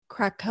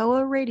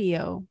Krakoa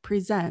Radio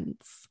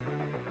presents.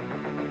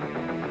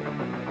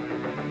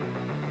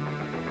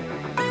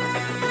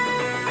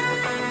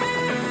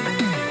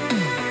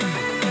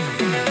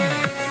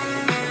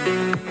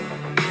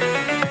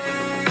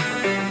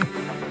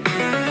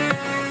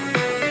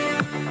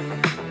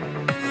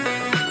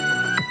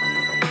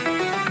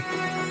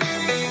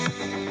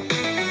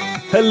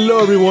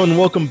 Hello, everyone.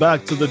 Welcome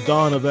back to the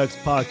Dawn of X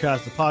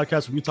podcast, the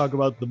podcast where we talk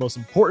about the most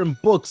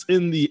important books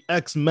in the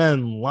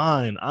X-Men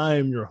line. I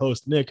am your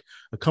host, Nick,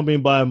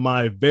 accompanied by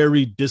my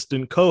very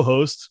distant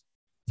co-host.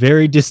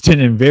 Very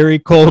distant and very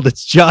cold.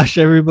 It's Josh,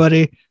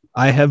 everybody.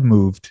 I have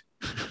moved.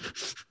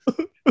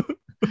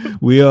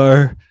 we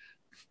are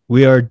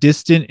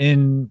distant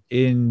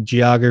in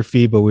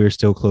geography, but we are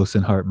still close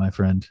in heart, my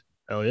friend.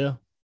 Hell yeah.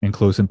 And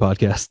close in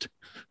podcast.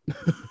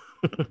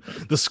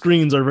 The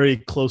screens are very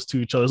close to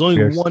each other. There's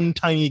only one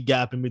tiny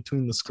gap in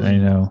between the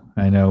screens.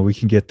 I know. We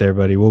can get there,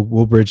 buddy.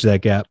 We'll bridge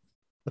that gap.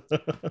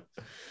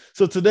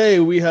 So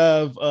today we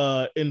have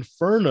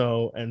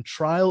Inferno and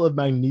Trial of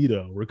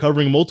Magneto. We're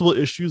covering multiple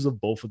issues of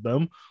both of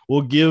them.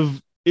 We'll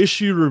give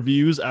issue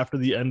reviews after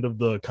the end of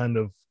the kind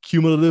of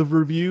cumulative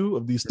review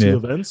of these two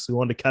events. We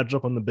want to catch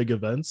up on the big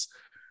events.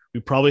 We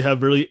probably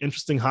have really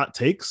interesting hot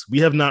takes. We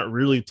have not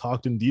really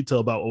talked in detail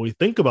about what we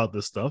think about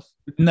this stuff.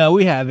 No,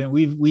 we haven't.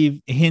 We've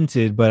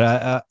hinted,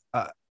 but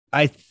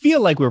I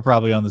feel like we're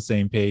probably on the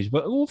same page,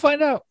 but we'll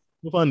find out.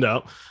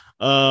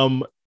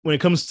 When it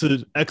comes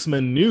to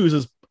X-Men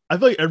news, I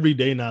feel like every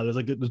day now there's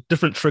like a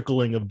different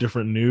trickling of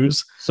different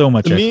news. So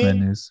much X-Men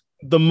news.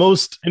 The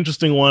most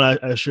interesting one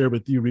I shared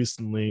with you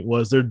recently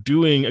was they're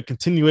doing a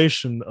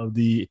continuation of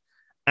the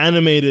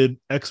animated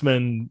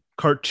X-Men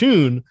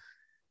cartoon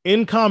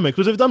in comics,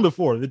 which they've done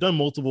before. They've done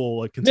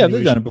multiple they've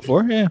done it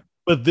before. Yeah,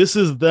 but this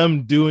is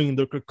them doing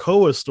the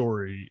Krakoa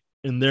story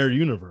in their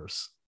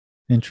universe.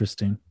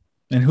 Interesting.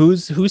 And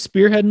who's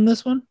spearheading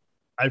this one?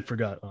 I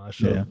forgot. I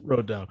should have wrote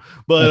it down.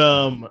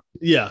 But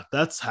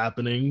that's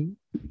happening.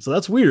 So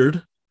that's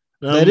weird.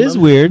 That is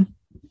weird.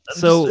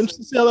 So interesting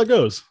to see how that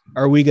goes.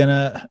 Are we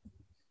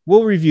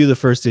we'll review the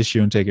first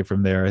issue and take it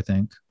from there, I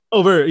think.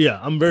 Oh,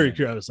 I'm very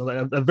curious.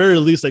 At the very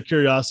least, at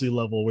curiosity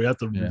level, we have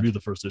to review the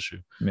first issue.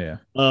 Yeah.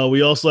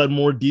 We also had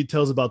more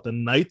details about the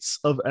Knights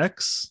of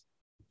X.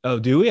 Oh,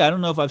 do we? I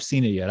don't know if I've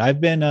seen it yet. I've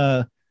been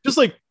just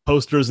like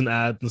posters and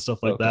ads and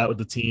stuff like that with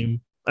the team.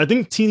 I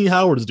think Teenie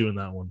Howard is doing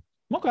that one.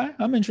 Okay,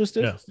 I'm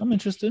interested. Yeah. I'm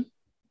interested.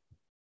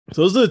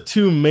 So those are the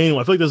two main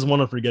ones. I feel like there's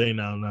one I'm forgetting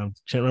now. I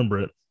can't remember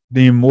it.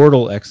 The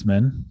Immortal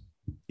X-Men.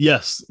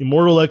 Yes,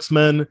 Immortal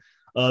X-Men.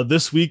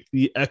 This week,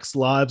 the X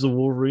Lives of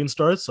Wolverine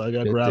starts, so I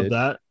got to grab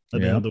that at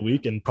the end of the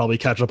week and probably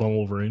catch up on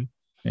Wolverine.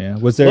 Yeah.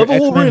 Was there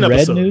X-Men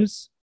Red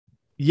news?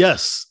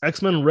 Yes.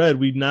 X-Men Red,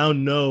 we now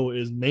know,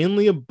 is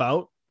mainly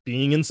about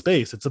being in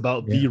space. It's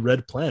about the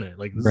Red Planet.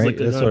 Like, this is like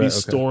going to be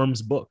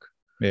Storm's book.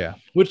 Yeah.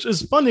 Which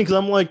is funny because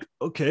I'm like,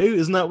 okay,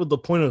 isn't that what the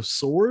point of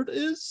Sword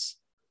is?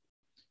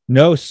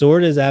 No,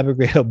 Sword is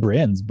Abigail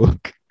Brand's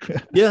book.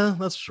 Yeah,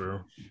 that's true.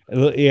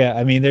 Yeah,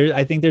 I mean,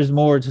 I think there's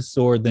more to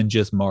Sword than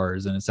just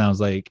Mars, and it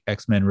sounds like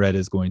X-Men Red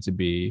is going to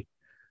be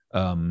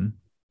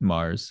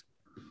Mars.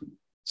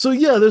 So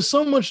yeah, there's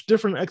so much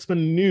different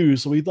X-Men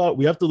news, so we thought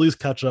we have to at least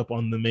catch up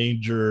on the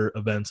major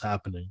events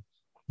happening.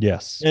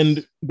 Yes.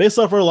 And based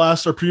off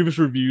our previous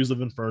reviews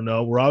of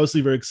Inferno, we're obviously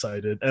very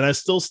excited, and I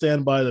still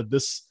stand by that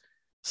this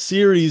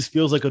series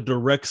feels like a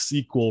direct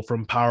sequel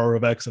from Power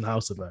of X and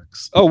House of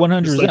X. Oh,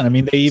 100%. Like, I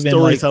mean, they even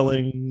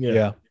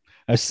storytelling.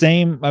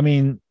 Same. I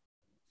mean,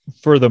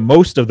 for the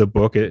most of the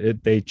book,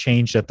 they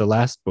changed at the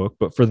last book,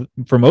 but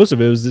for most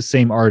of it was the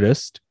same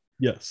artist.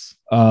 Yes.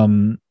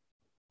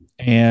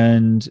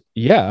 And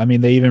yeah, I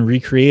mean, they even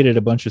recreated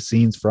a bunch of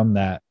scenes from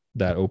that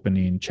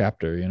opening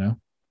chapter, you know?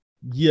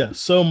 Yeah.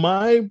 So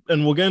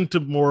and we'll get into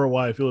more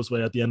why I feel this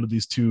way at the end of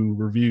these two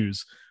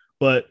reviews,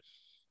 but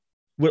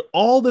with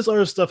all this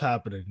other stuff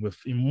happening with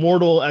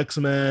Immortal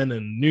X-Men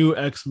and New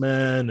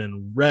X-Men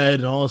and Red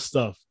and all this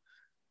stuff,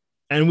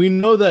 and we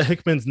know that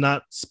Hickman's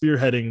not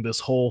spearheading this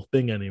whole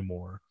thing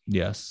anymore.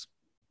 Yes.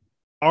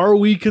 Are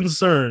we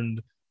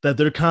concerned that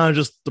they're kind of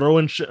just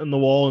throwing shit in the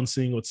wall and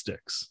seeing what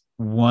sticks?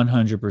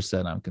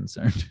 100% I'm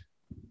concerned.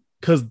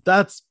 Because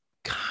that's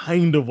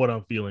kind of what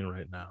I'm feeling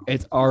right now.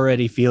 It's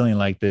already feeling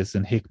like this,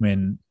 and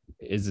Hickman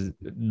is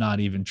not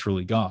even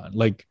truly gone.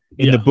 Like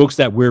in the books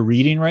that we're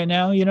reading right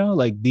now, you know,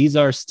 like these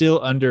are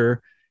still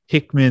under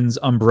Hickman's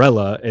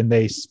umbrella, and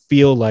they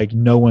feel like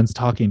no one's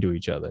talking to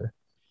each other.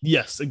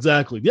 Yes,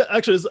 exactly. Yeah,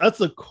 actually, that's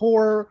the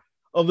core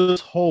of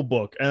this whole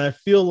book. And I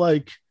feel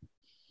like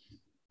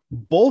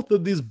both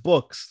of these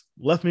books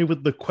left me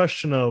with the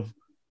question of,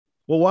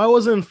 well, why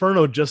wasn't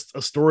Inferno just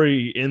a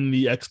story in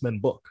the X-Men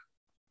book?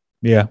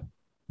 Yeah.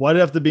 Why did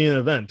it have to be an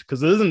event?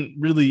 Because it doesn't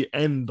really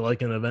end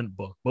like an event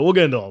book, but we'll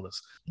get into all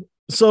this.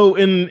 So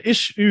in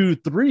issue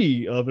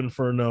 3 of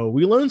Inferno,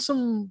 we learned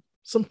some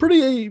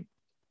pretty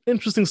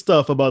interesting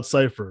stuff about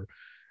Cypher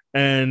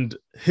and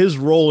his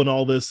role in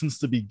all this since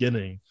the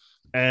beginning,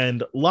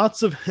 and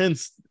lots of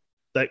hints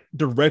that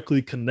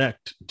directly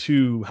connect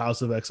to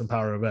House of X and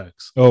Power of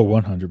X. Oh,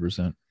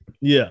 100%.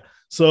 Yeah.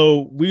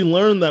 So we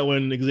learned that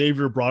when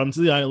Xavier brought him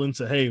to the island,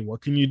 said, "Hey,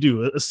 what can you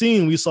do?" A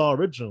scene we saw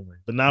originally,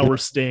 but now we're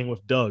staying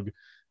with Doug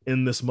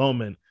in this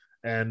moment,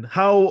 and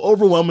how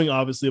overwhelming,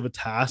 obviously, of a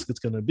task it's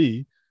going to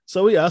be.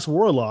 So we asked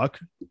Warlock,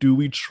 "Do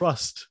we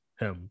trust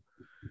him?"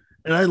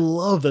 And I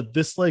love that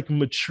this like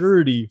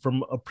maturity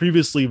from a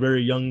previously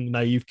very young,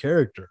 naive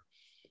character,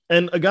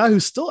 and a guy who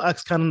still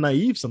acts kind of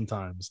naive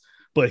sometimes,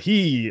 but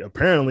he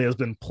apparently has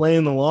been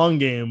playing the long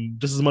game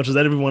just as much as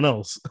everyone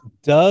else.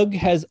 Doug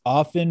has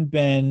often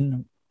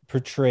been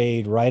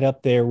portrayed right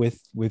up there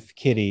with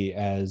Kitty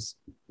as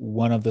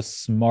one of the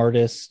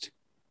smartest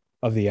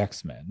of the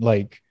X-Men.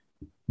 Like,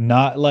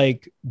 not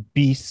like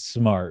beast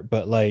smart,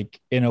 but like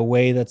in a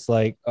way that's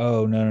like,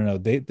 oh no,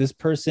 this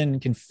person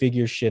can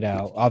figure shit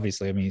out.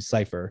 Obviously, I mean, he's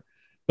Cypher,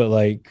 but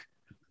like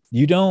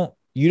you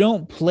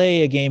don't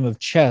play a game of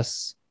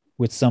chess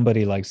with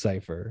somebody like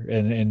Cypher,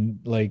 and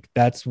like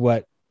that's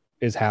what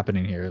is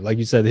happening here. Like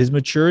you said, his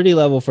maturity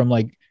level from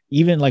like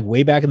even like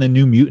way back in the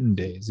New Mutant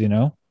days, you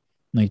know,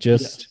 like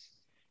just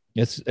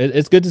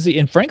it's good to see,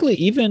 and frankly,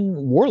 even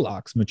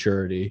Warlock's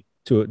maturity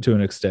to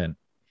an extent.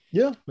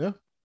 Yeah.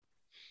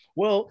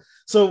 Well,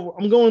 so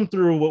I'm going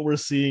through what we're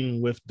seeing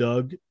with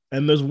Doug,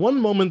 and there's one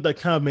moment that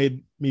kind of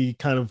made me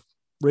kind of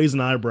raise an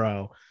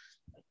eyebrow.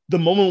 The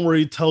moment where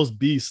he tells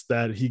Beast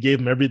that he gave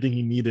him everything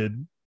he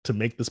needed to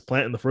make this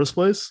plant in the first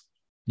place.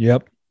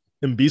 Yep.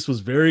 And Beast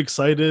was very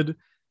excited,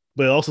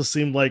 but it also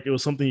seemed like it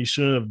was something he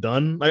shouldn't have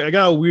done. Like, I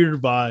got a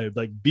weird vibe.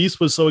 Like, Beast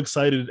was so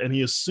excited, and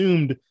he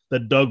assumed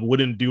that Doug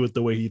wouldn't do it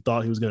the way he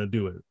thought he was going to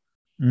do it.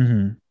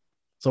 Mm-hmm.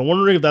 So I'm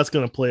wondering if that's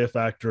going to play a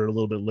factor a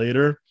little bit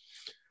later.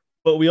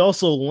 But we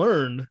also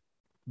learned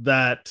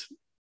that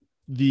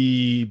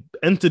the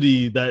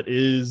entity that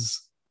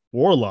is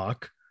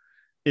Warlock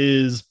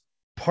is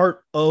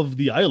part of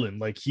the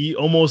island. Like, he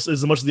almost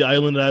as much of the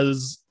island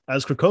as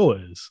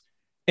Krakoa is.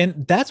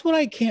 And that's what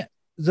I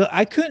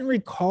couldn't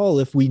recall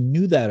if we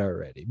knew that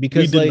already,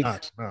 because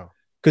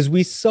because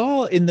we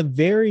saw in the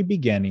very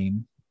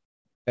beginning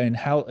and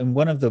how in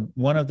one of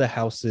the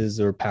houses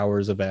or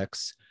powers of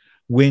X,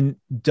 when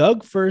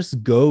Doug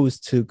first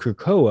goes to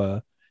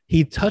Krakoa,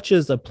 he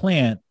touches a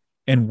plant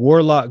and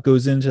Warlock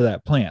goes into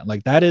that plant.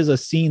 Like, that is a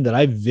scene that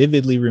I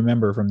vividly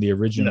remember from the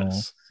original,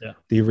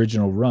 the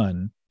original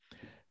run.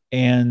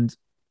 And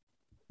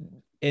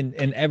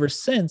ever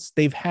since,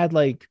 they've had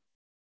like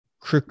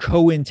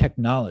Krakoan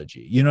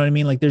technology. You know what I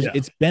mean? Like,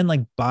 it's been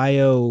like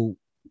bio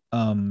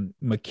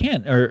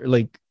or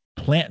like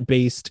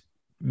plant-based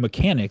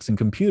mechanics and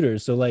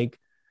computers. So like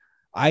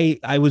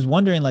I was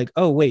wondering like,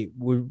 oh wait,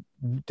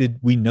 did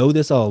we know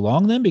this all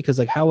along then? Because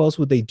like, how else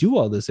would they do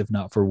all this if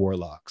not for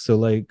Warlock? So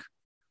like,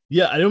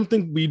 yeah, I don't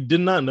think we did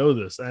not know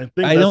this. I think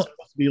that's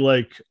supposed to be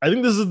like, I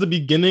think this is the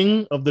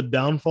beginning of the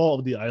downfall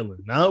of the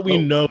island. Now that we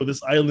know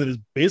this island is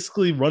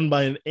basically run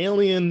by an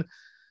alien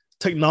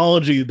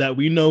technology that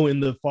we know in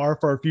the far,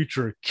 far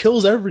future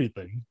kills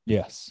everything.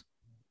 Yes.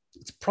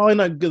 It's probably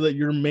not good that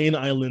your main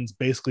island's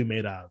basically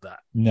made out of that.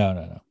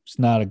 No. It's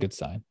not a good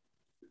sign.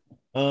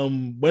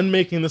 When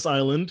making this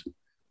island,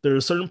 there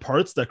are certain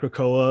parts that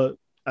Krakoa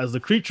as the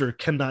creature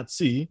cannot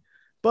see,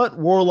 but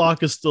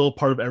Warlock is still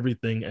part of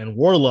everything, and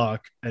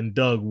Warlock and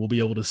Doug will be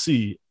able to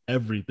see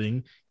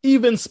everything,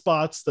 even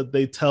spots that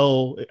they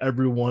tell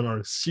everyone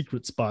are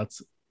secret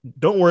spots.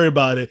 Don't worry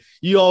about it.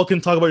 You all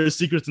can talk about your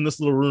secrets in this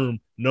little room.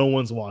 No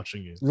one's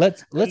watching you.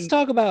 Let's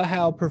talk about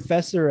how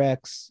Professor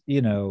X,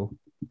 you know,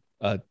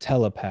 a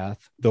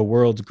telepath, the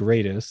world's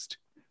greatest,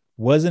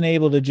 wasn't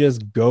able to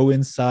just go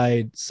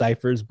inside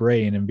Cypher's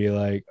brain and be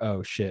like,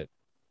 oh shit.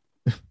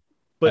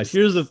 But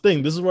here's the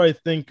thing. This is where I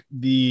think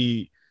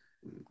the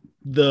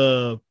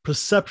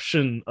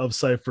perception of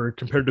Cypher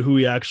compared to who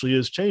he actually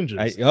is changes.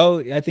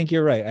 I think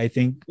you're right. I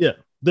think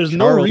there's Charles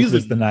no reason.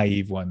 Was the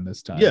naive one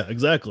this time. Yeah,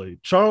 exactly.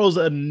 Charles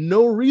had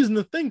no reason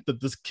to think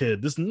that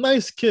this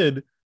nice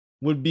kid,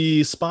 would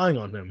be spying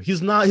on him.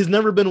 He's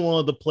never been one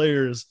of the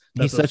players.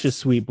 He's such a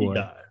sweet boy.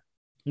 Guy.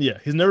 Yeah,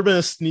 he's never been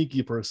a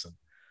sneaky person.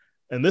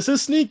 And this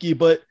is sneaky,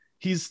 but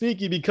he's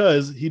sneaky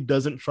because he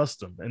doesn't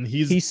trust him. And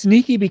he's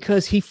sneaky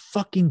because he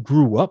fucking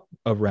grew up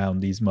around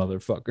these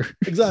motherfuckers.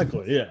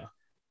 Exactly, yeah.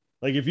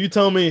 Like, if you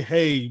tell me,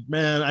 hey,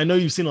 man, I know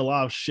you've seen a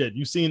lot of shit.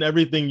 You've seen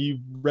everything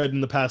you've read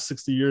in the past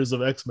 60 years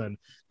of X-Men.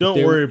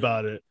 Don't worry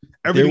about it.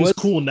 Everything's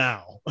cool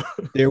now.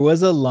 There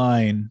was a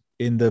line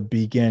in the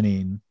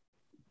beginning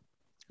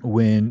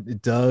when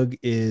Doug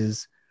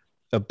is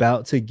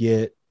about to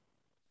get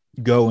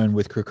going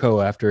with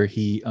Krakoa after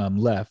he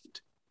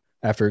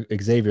after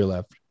Xavier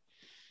left.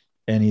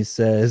 And he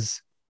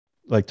says,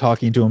 like,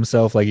 talking to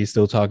himself like he's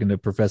still talking to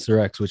Professor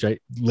X, which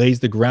lays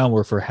the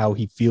groundwork for how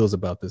he feels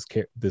about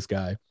this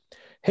guy.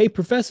 Hey,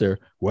 Professor,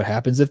 what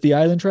happens if the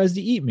island tries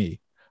to eat me?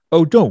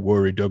 Oh, don't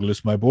worry,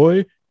 Douglas, my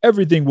boy.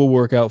 Everything will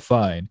work out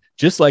fine.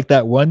 Just like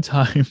that one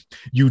time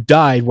you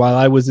died while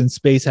I was in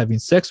space having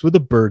sex with a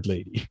bird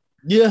lady.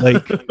 Yeah.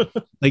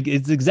 Like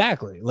it's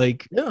exactly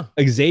like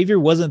Xavier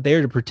wasn't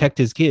there to protect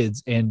his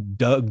kids and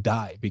Doug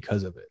died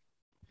because of it.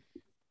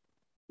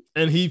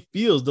 And he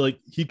feels like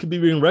he could be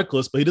being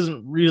reckless, but he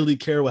doesn't really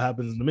care what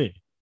happens to me.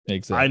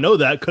 Exactly. I know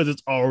that because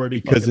it's already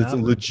because it's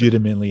happened.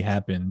 legitimately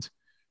happened.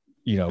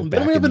 And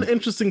then we have an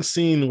interesting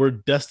scene where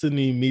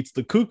Destiny meets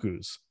the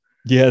Cuckoos.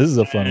 Yeah, this is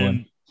a fun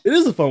one. It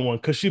is a fun one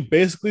because she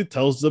basically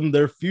tells them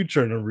their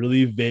future in a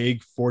really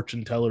vague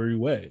fortune tellery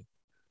way.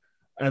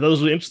 And that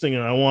was really interesting.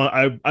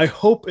 And I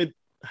hope it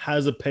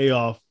has a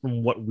payoff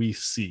from what we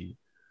see.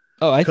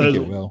 Oh, I think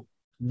it will.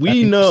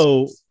 We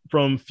know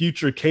from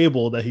future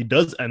Cable that he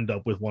does end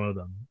up with one of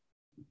them.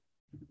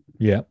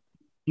 Yeah.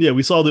 Yeah,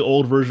 we saw the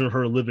old version of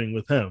her living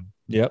with him.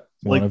 Yep.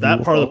 Like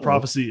that part of the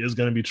prophecy is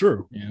going to be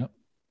true. Yeah.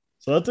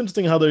 So that's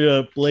interesting how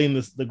they're laying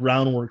the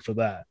groundwork for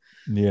that.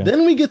 Yeah.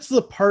 Then we get to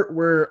the part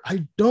where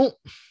I don't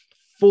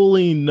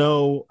fully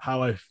know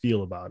how I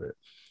feel about it,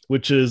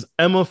 which is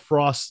Emma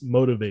Frost's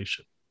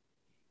motivation.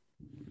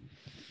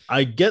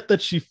 I get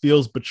that she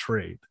feels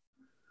betrayed.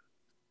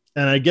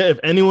 And I get if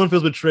anyone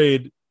feels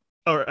betrayed,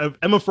 or if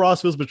Emma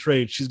Frost feels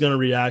betrayed, she's going to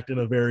react in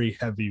a very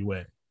heavy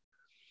way.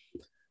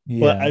 Yeah.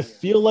 But I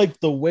feel like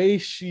the way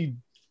she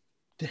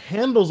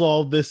handles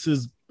all of this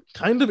is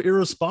kind of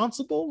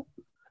irresponsible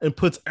and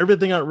puts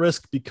everything at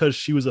risk because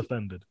she was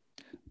offended.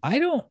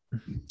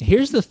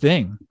 Here's the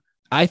thing.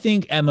 I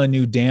think Emma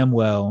knew damn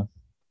well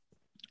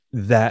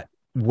that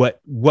what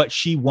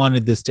she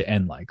wanted this to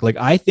end like. Like,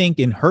 I think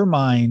in her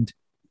mind,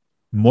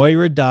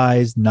 Moira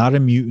dies, not a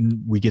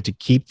mutant. We get to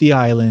keep the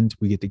island.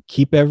 We get to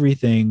keep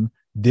everything.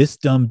 This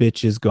dumb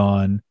bitch is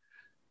gone.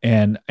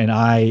 And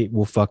I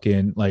will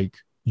fucking like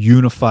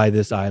unify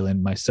this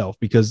island myself,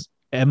 because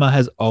Emma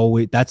has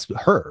always, that's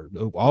her.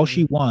 All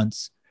she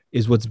wants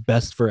is what's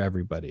best for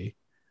everybody.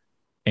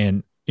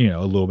 And,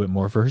 a little bit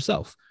more for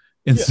herself.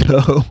 And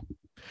so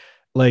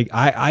like,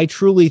 I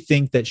truly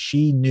think that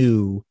she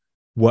knew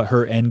what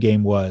her end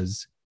game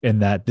was,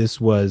 and that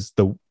this was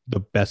the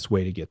best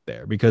way to get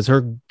there, because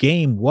her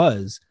game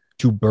was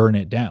to burn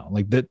it down.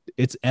 Like that,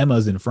 it's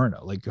Emma's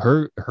Inferno. Like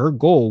her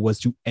goal was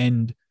to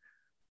end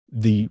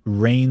the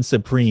reign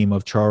supreme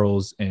of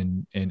Charles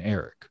and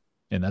Eric.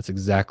 And that's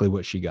exactly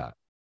what she got.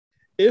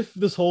 If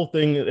this whole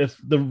thing, if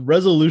the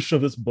resolution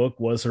of this book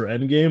was her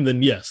end game,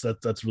 then yes,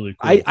 that's really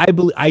cool.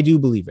 I do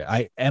believe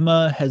it.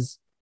 Emma has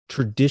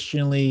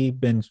traditionally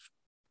been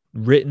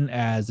written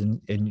as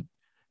and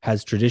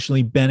has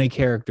traditionally been a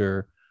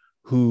character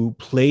who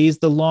plays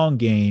the long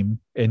game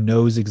and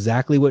knows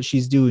exactly what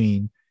she's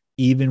doing,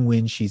 even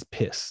when she's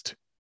pissed.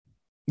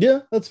 Yeah,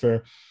 that's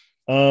fair.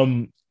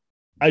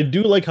 I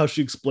do like how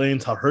she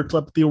explains how her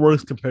telepathy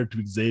works compared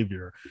to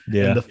Xavier.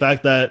 Yeah. And the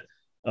fact that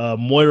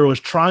Moira was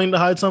trying to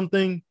hide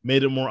something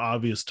made it more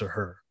obvious to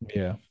her.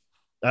 Yeah.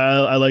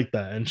 I like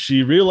that. And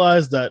she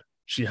realized that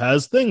she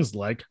has things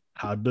like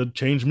how to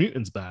change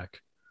mutants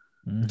back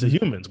to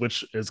humans,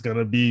 which is going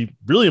to be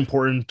really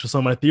important to some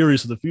of my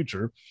theories for the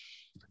future.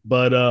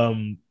 But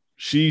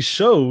she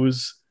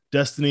shows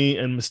Destiny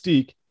and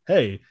Mystique,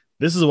 hey,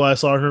 this is what I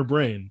saw in her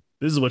brain.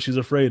 This is what she's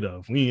afraid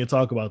of. We need to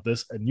talk about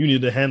this, and you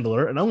need to handle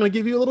her. And I'm going to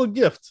give you a little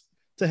gift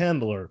to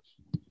handle her.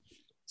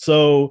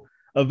 So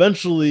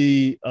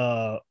eventually,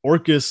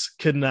 Orcus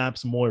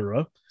kidnaps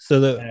Moira.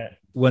 So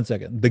one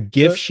second. The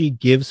gift she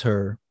gives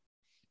her,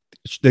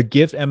 the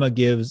gift Emma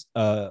gives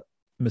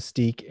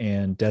Mystique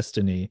and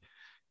Destiny,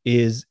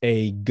 is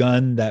a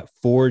gun that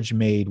Forge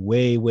made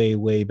way, way,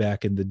 way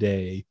back in the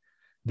day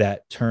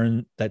that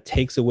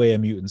takes away a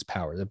mutant's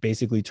power, that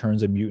basically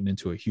turns a mutant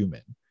into a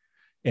human.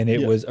 And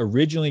it was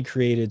originally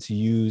created to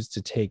use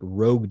to take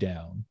Rogue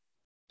down,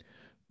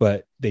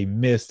 but they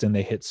missed and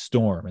they hit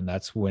Storm. And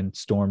that's when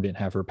Storm didn't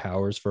have her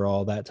powers for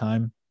all that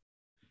time.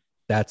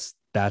 That's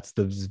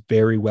the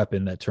very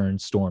weapon that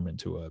turned Storm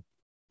into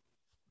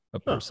a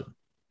person.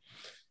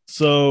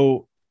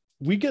 So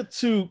we get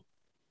to,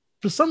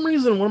 for some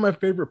reason, one of my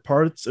favorite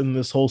parts in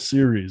this whole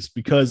series,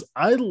 because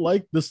I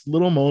like this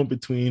little moment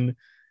between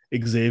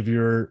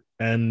Xavier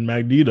and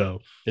Magneto,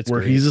 where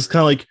great. He's just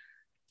kind of like,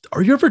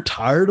 are you ever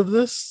tired of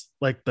this?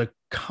 Like the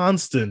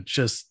constant,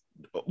 just,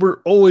 we're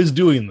always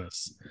doing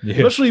this,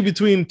 especially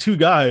between two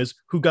guys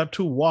who got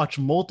to watch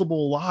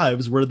multiple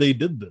lives where they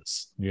did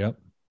this. Yep.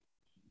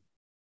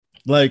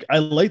 Like, I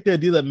like the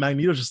idea that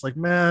Magneto's just like,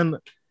 man,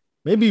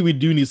 maybe we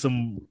do need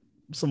some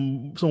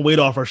weight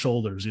off our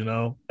shoulders,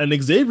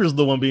 And Xavier's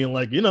the one being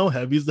like,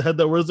 heavy's the head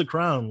that wears the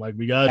crown. Like,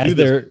 we gotta do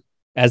this.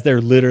 As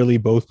they're literally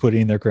both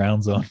putting their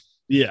crowns on.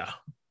 Yeah,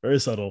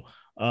 very subtle.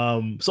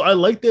 So I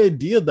like the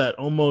idea that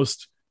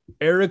almost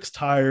Eric's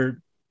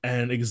tired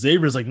and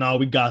Xavier's like, no,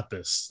 we got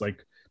this.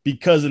 Like,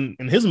 because in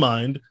his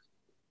mind,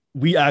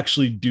 we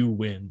actually do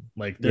win.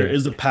 Like, there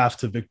is a path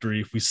to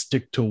victory if we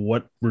stick to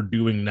what we're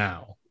doing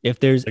now. If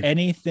there's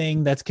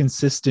anything that's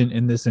consistent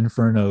in this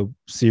Inferno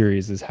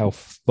series, is how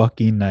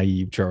fucking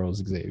naive Charles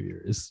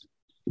Xavier is.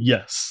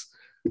 Yes.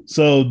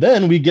 So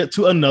then we get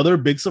to another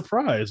big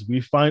surprise.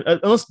 We find,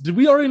 did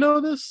we already know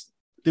this?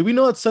 Did we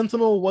know that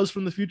Sentinel was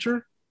from the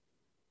future?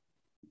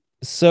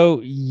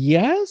 So,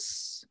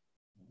 yes.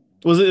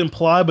 Was it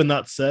implied but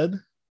not said?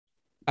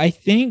 I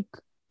think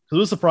it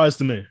was a surprise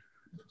to me.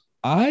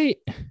 I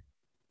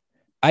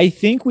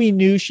think we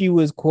knew she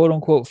was quote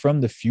unquote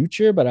from the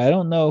future, but I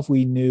don't know if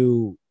we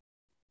knew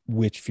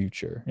which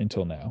future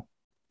until now.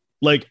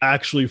 like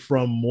actually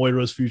from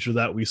Moira's future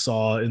that we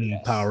saw in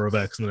Yes. Power of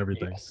X and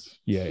everything. Yes.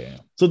 Yeah.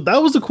 So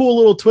that was a cool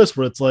little twist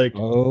where it's like,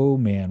 Oh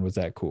man, was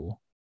that cool?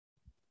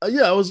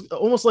 yeah, I was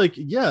almost like,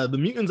 yeah, the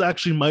mutants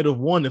actually might have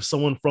won if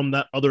someone from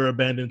that other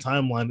abandoned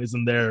timeline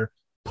isn't there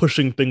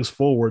pushing things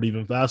forward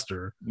even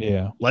faster.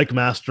 Yeah. Like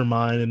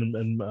Mastermind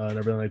and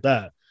everything like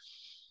that.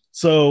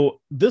 So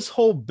this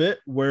whole bit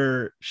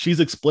where she's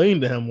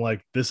explained to him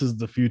like, this is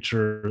the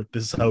future,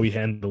 this is how we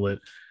handle it,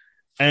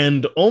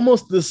 and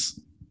almost this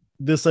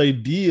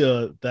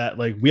idea that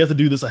like we have to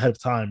do this ahead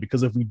of time,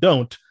 because if we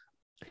don't,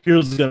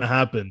 here's what's gonna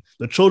happen: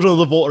 the children of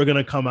the Vault are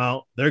gonna come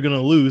out, they're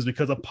gonna lose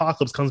because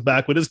Apocalypse comes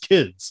back with his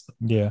kids.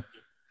 Yeah.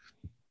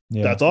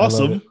 That's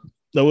awesome.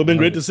 That would have been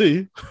great to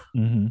see.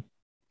 Mm-hmm.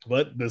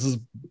 But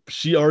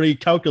she already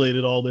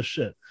calculated all this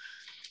shit.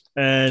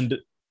 And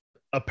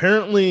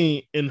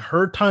apparently in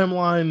her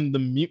timeline, the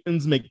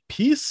mutants make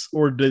peace,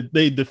 or did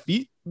they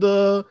defeat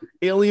the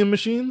alien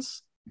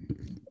machines?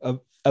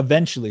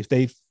 Eventually,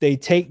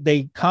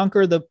 they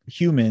conquer the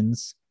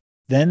humans,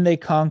 then they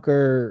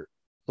conquer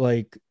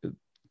like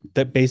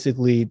that,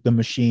 basically the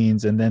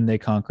machines, and then they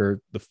conquer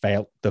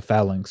the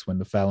phalanx when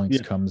the phalanx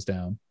comes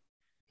down.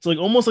 It's like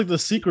almost like the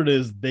secret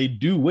is they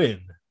do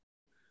win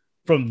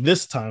from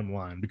this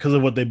timeline because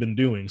of what they've been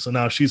doing. So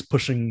now she's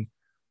pushing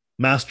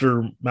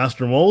Master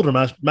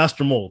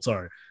Mold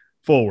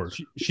forward.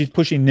 She's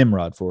pushing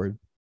Nimrod forward.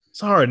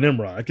 Sorry,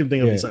 Nimrod. I can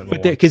think of the second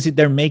one. Because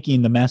they're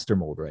making the Master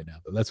Mold right now.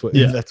 That's what.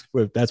 Yeah.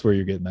 That's where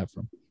you're getting that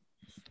from.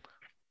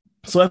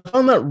 So I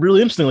found that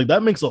really interesting. Like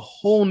that makes a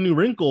whole new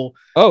wrinkle.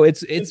 Oh,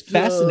 it's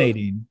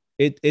fascinating.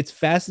 It's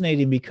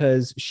fascinating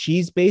because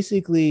she's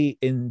basically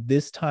in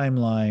this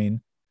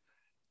timeline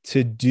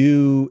to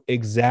do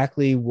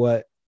exactly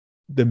what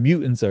the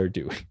mutants are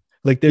doing.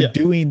 Like they're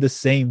doing the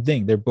same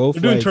thing. They're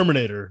doing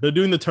Terminator. They're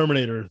doing the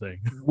Terminator thing.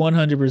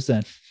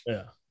 100%.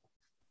 Yeah.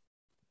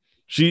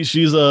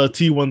 She's a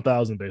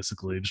T-1000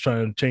 basically, just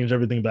trying to change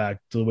everything back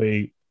to the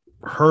way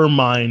her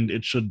mind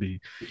it should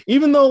be.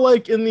 Even though,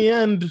 like in the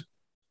end,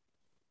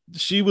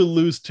 she would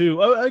lose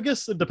too. I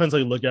guess it depends how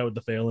you look at it with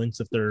the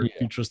phalanx. If they're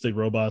futuristic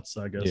robots,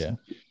 I guess.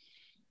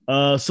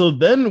 Yeah. So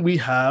then we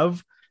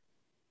have,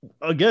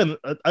 again,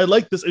 I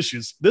like this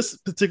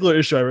particular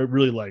issue. I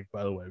really like,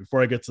 by the way.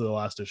 Before I get to the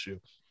last issue,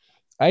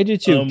 I do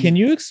too. Can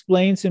you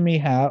explain to me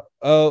how?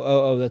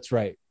 Oh, that's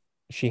right.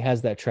 She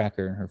has that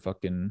tracker in her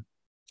fucking.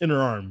 In her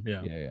arm,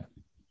 yeah.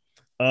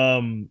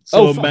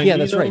 So Magneto,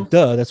 that's right.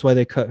 Duh, that's why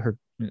they cut her.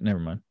 Never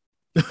mind.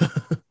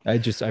 I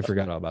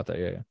forgot all about that.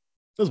 Yeah.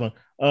 That's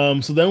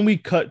fine. So then we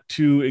cut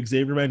to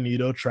Xavier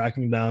Magneto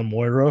tracking down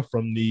Moira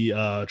from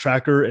the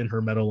tracker in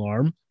her metal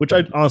arm, which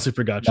I honestly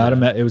forgot.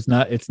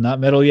 It's not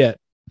metal yet.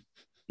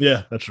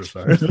 Yeah, that's true.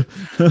 Sorry.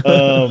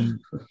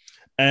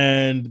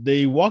 And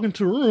they walk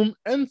into a room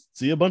and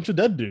see a bunch of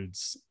dead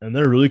dudes, and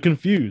they're really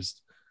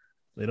confused.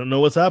 They don't know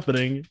what's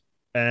happening.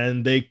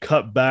 And they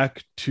cut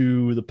back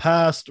to the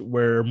past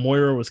where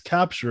Moira was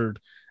captured,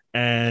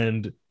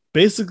 and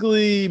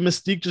basically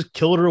Mystique just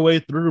killed her way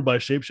through by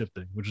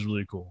shapeshifting, which is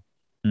really cool.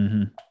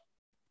 Mm-hmm.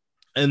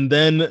 And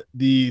then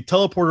the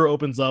teleporter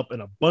opens up,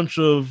 and a bunch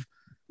of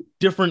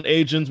different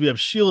agents. We have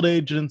SHIELD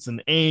agents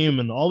and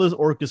AIM and all this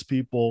Orchis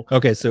people.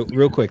 Okay, so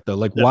real quick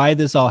though, why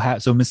this all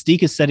happened? So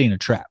Mystique is setting a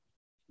trap.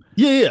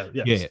 Yeah.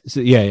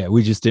 So,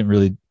 we just didn't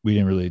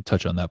really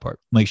touch on that part.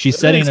 Like she's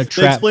setting a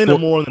trap. They explain it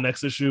more in the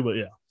next issue, but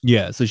yeah.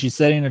 Yeah, so she's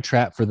setting a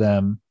trap for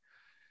them,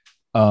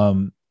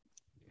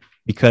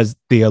 because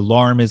the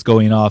alarm is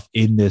going off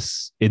in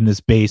this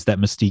base that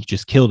Mystique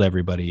just killed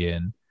everybody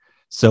in.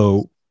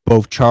 So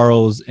both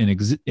Charles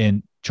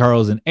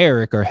and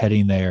Eric are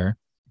heading there,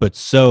 but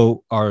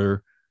so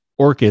are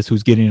Orchis,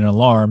 who's getting an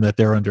alarm that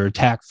they're under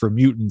attack from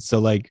mutants. So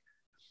like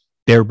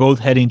they're both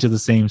heading to the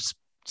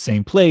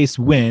same place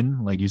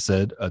when, like you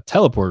said, a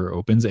teleporter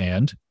opens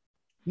and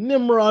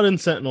Nimrod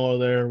and Sentinel are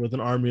there with an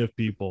army of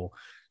people.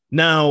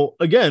 Now,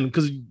 again,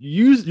 because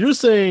you're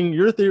saying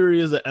your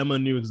theory is that Emma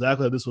knew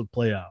exactly how this would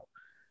play out.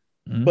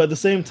 Mm-hmm. But at the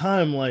same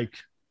time, like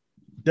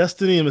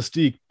Destiny and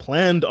Mystique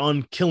planned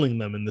on killing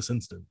them in this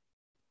instant.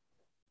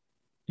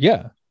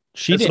 Yeah.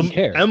 She didn't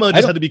care. Emma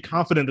just had to be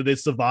confident that they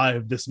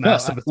survived this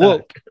massive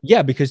attack.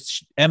 Yeah,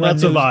 because Emma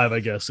survive, I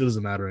guess. It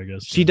doesn't matter, I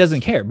guess. She doesn't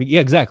care. But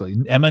yeah, exactly.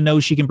 Emma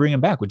knows she can bring him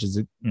back, which is,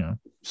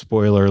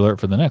 spoiler alert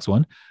for the next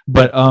one.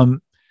 But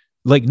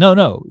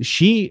no,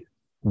 she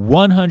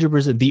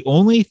 100%. The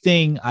only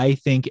thing I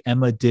think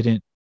Emma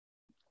didn't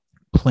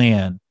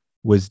plan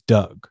was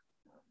Doug.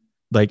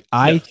 Like,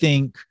 I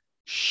think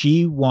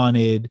she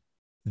wanted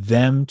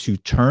them to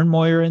turn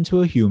Moira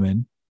into a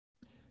human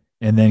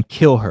and then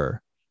kill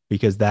her,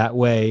 because that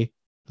way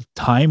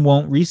time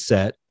won't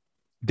reset.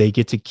 They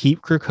get to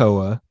keep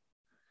Krakoa.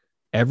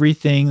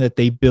 Everything that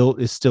they built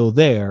is still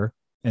there.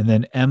 And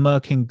then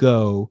Emma can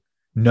go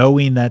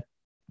knowing that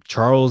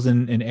Charles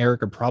and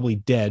Eric are probably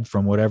dead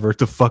from whatever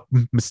the fuck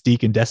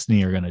Mystique and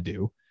Destiny are going to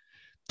do.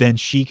 Then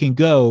she can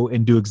go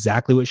and do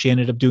exactly what she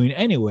ended up doing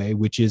anyway,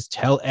 which is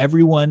tell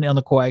everyone on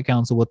the Quiet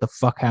Council what the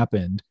fuck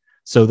happened,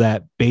 so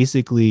that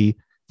basically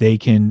they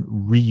can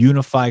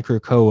reunify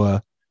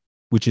Krakoa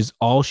which is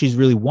all she's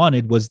really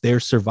wanted, was their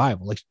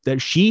survival. Like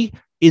that she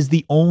is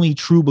the only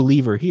true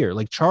believer here.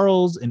 Like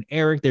Charles and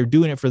Eric, they're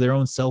doing it for their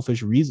own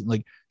selfish reason.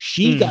 Like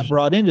she got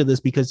brought into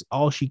this because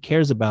all she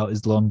cares about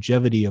is the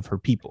longevity of her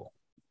people.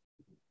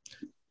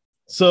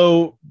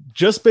 So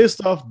just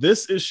based off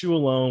this issue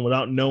alone,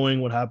 without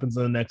knowing what happens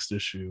in the next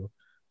issue,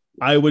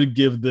 I would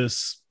give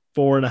this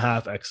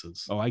 4.5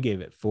 X's. Oh, I gave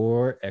it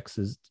 4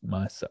 X's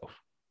myself.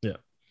 Yeah.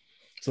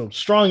 So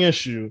strong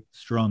issue.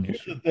 Strong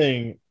Here's issue. the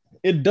thing.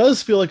 It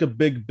does feel like a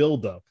big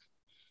buildup.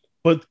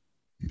 But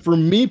for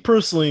me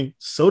personally,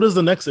 so does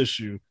the next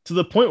issue, to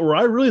the point where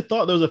I really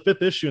thought there was a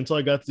 5th issue until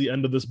I got to the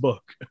end of this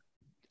book.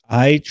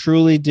 I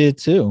truly did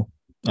too.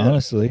 Yeah.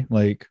 Honestly,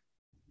 like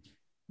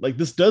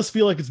this does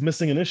feel like it's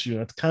missing an issue.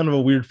 That's kind of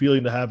a weird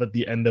feeling to have at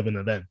the end of an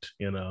event,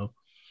 you know?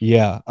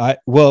 Yeah,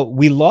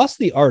 we lost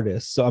the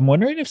artist, so I'm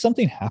wondering if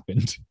something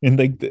happened and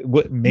like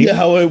what maybe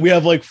how we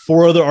have like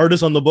 4 other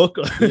artists on the book.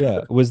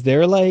 Yeah, was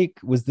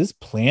this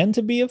planned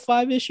to be a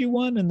 5-issue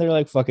one and they're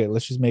like, fuck it,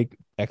 let's just make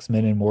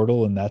X-Men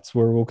Immortal and that's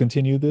where we'll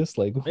continue this?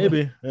 Like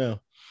maybe, yeah.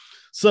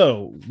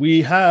 So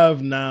we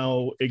have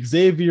now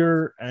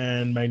Xavier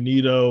and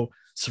Magneto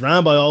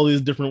surrounded by all these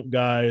different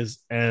guys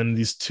and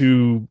these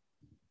 2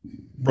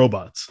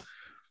 robots,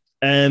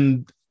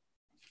 and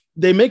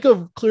they make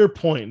a clear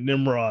point,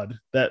 Nimrod,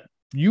 that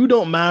you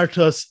don't matter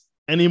to us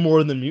any more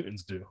than the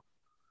mutants do.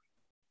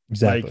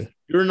 Exactly.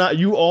 Like,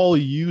 you all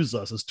use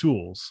us as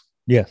tools.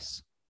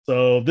 Yes.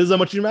 So this is how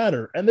much you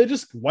matter. And they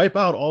just wipe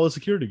out all the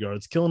security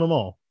guards, killing them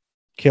all.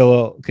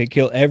 Kill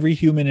every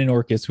human in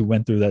Orchis who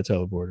went through that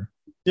teleporter.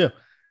 Yeah.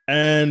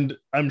 And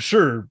I'm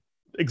sure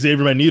Xavier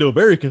and Magneto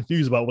very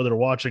confused about what they're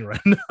watching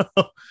right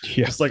now.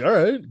 Yeah. It's like, all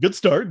right, good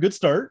start.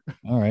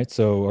 All right.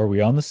 So are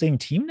we on the same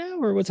team now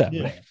or what's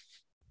happening? Yeah.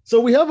 So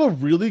we have a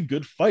really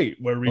good fight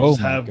where we just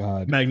have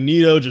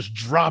Magneto just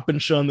dropping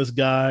shit on this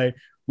guy.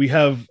 We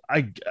have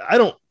I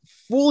don't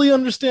fully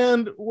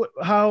understand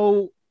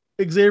how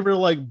Xavier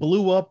like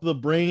blew up the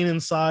brain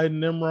inside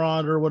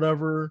Nimrod or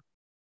whatever.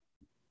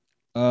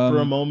 For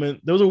a moment,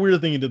 there was a weird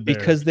thing he did there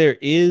because there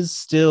is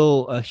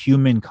still a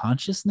human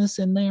consciousness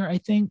in there, I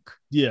think.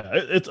 Yeah,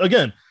 it's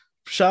again,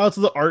 shout out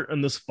to the art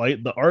in this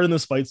fight. The art in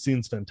this fight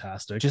scene's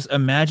fantastic. Just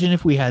imagine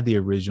if we had the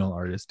original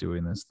artist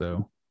doing this,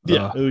 though.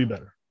 Yeah, it would be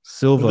better.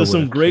 Silva. There's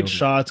some great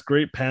shots,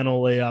 great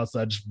panel layouts that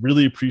I just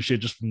really appreciate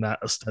just from that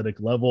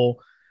aesthetic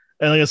level.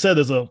 And like I said,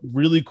 there's a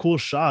really cool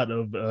shot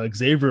of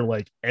Xavier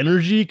like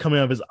energy coming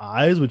out of his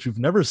eyes, which we've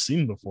never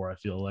seen before. I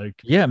feel like,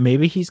 yeah,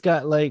 maybe he's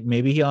got like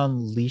maybe he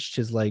unleashed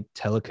his like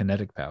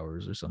telekinetic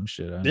powers or some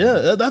shit.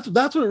 Yeah, that's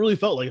what it really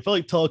felt like. It felt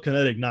like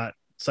telekinetic, not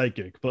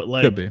psychic, but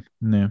like could be.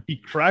 Yeah. He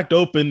cracked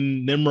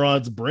open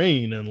Nimrod's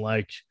brain, and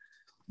like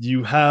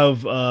you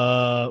have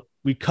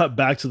we cut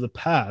back to the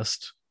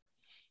past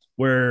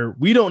where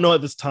we don't know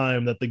at this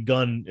time that the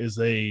gun is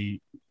a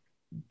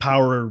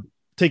power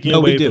taking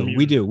away.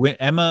 We do. When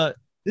Emma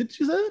did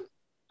she say it?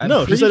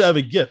 No, she said I have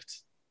a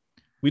gift.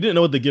 We didn't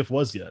know what the gift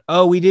was yet.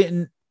 Oh, we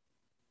didn't.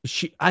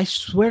 I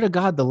swear to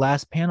God, the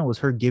last panel was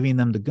her giving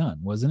them the gun,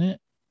 wasn't it?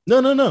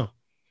 No.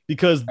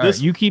 Because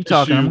this you keep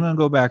talking. I'm gonna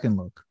go back and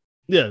look.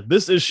 Yeah,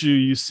 this issue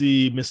you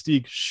see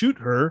Mystique shoot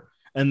her,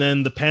 and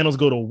then the panels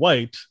go to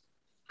white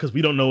because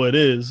we don't know what it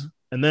is,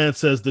 and then it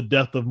says the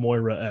death of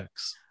Moira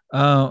X.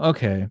 Oh,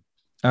 okay.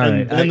 All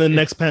right. And the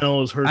next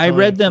panel is her. I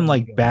read them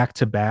like back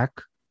to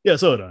back. Yeah,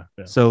 so did I.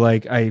 Yeah. So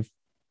like I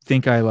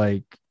think I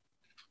like.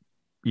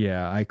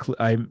 Yeah,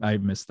 I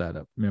missed that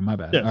up. Yeah, my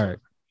bad. Yeah, all right.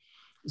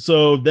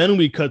 So then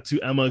we cut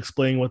to Emma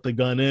explaining what the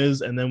gun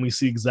is, and then we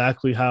see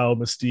exactly how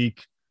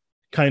Mystique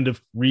kind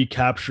of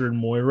recaptured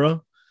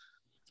Moira.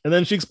 And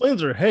then she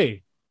explains to her,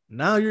 hey,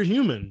 now you're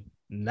human.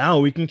 Now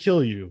we can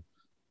kill you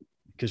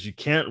because you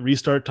can't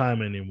restart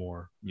time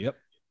anymore. Yep.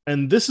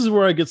 And this is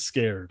where I get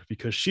scared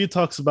because she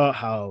talks about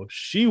how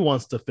she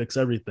wants to fix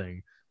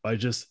everything by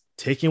just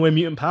taking away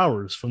mutant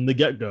powers from the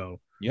get-go.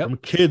 Yep. From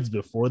kids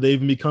before they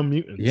even become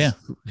mutants.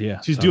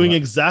 Yeah. She's doing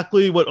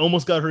exactly what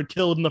almost got her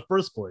killed in the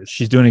first place.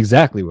 She's doing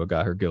exactly what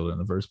got her killed in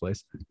the first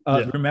place.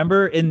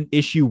 Remember in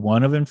issue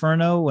 1 of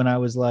Inferno when I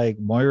was like,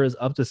 Moira's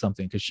up to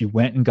something because she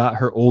went and got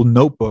her old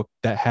notebook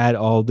that had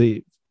all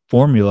the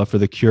formula for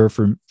the cure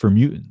for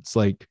mutants.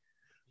 Like,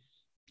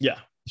 yeah,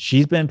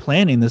 she's been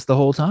planning this the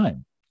whole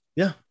time.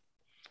 Yeah.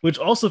 Which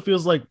also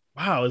feels like,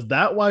 wow, is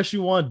that why she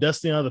wanted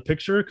Destiny out of the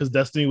picture? Because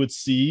Destiny would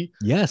see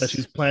that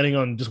she's planning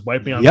on just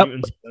wiping out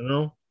mutants in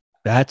general.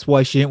 That's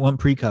why she didn't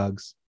want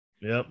precogs.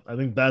 Yep, I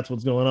think that's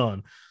what's going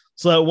on.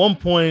 So at one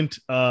point,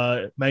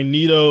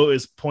 Magneto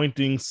is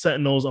pointing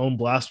Sentinel's own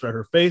blaster at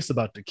her face,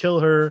 about to kill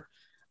her.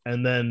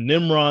 And then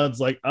Nimrod's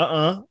like,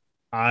 I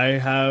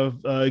have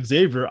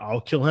Xavier.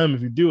 I'll kill him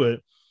if you do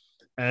it.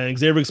 And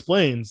Xavier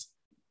explains,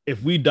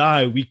 if we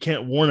die, we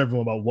can't warn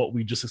everyone about what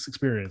we just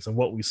experienced and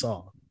what we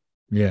saw.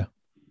 Yeah.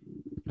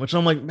 Which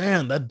I'm like,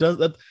 man,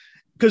 that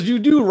because you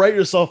do write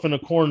yourself in a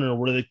corner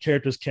where the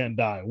characters can't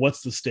die.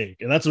 What's the stake?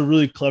 And that's a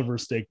really clever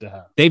stake to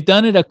have. They've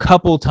done it a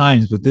couple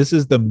times, but this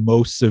is the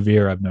most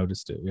severe I've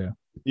noticed it. Yeah.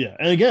 Yeah.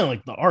 And again,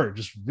 like the art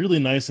just really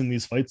nice in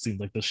these fight scenes,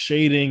 like the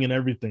shading and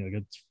everything.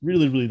 Like it's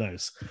really, really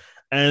nice.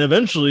 And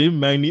eventually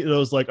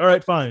Magneto's like, all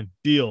right, fine,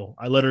 deal.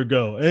 I let her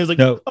go. And he's like,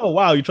 No. oh,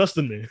 wow, you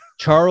trusted me.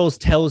 Charles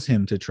tells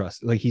him to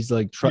trust. Like he's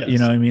like, you Yes.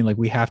 know what I mean? Like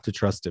we have to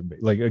trust him.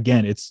 Like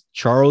again, it's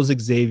Charles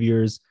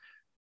Xavier's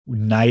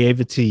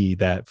naivety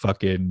that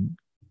fucking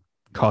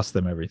cost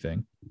them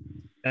everything.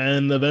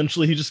 And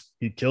eventually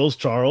he kills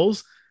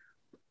Charles.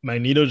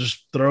 Magneto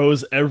just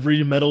throws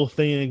every metal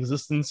thing in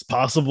existence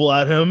possible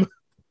at him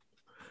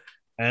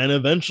and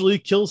eventually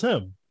kills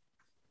him.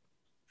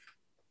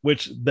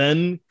 Which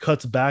then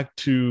cuts back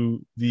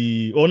to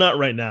not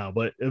right now,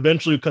 but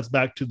eventually cuts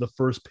back to the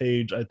first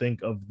page, I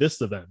think, of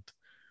this event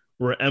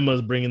where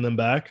Emma's bringing them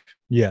back.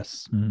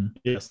 Yes. Mm-hmm.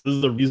 Yes, this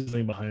is the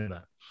reasoning behind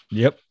that.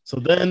 Yep.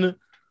 So then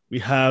we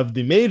have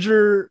the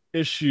major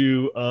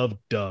issue of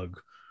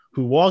Doug,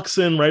 who walks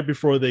in right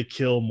before they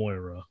kill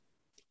Moira.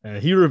 And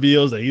he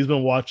reveals that he's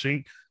been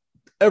watching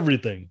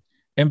everything.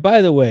 And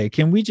by the way,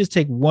 can we just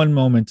take one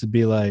moment to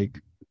be like,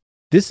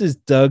 this is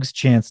Doug's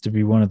chance to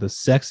be one of the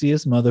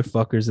sexiest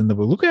motherfuckers in the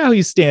world. Look at how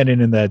he's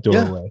standing in that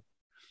doorway.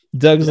 Yeah.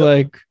 Doug's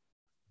like,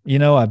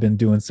 I've been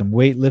doing some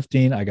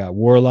weightlifting. I got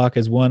Warlock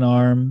as one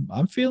arm.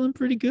 I'm feeling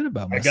pretty good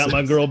about myself. I got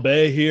my girl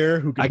Bay here.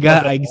 Who can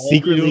I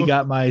secretly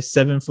got my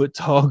 7 foot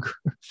tall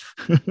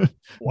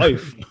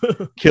wife,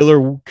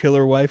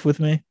 killer wife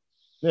with me.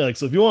 Yeah, like,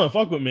 so if you want to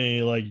fuck with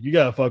me, like, you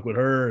gotta fuck with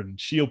her, and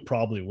she'll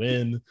probably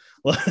win.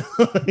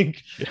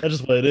 Like, that's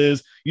just what it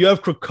is. You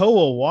have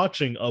Krakoa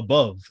watching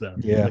above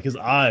them, like his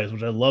eyes,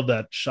 which I love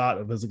that shot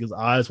of his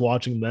eyes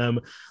watching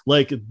them.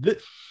 Like,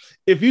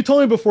 if you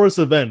told me before this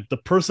event, the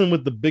person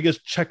with the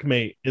biggest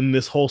checkmate in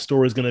this whole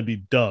story is gonna be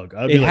Doug,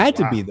 it had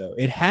to be though.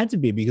 It had to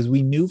be because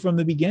we knew from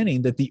the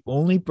beginning that the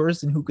only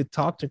person who could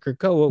talk to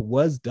Krakoa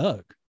was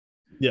Doug.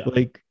 Yeah,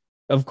 like,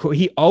 of course,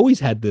 he always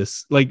had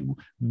this. Like,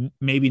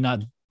 maybe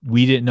not.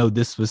 We didn't know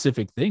this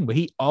specific thing, but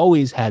he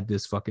always had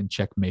this fucking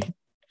checkmate.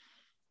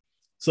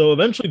 So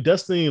eventually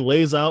Destiny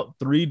lays out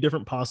 3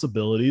 different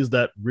possibilities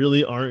that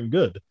really aren't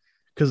good,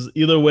 because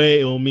either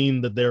way it will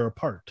mean that they're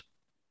apart,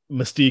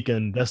 Mystique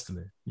and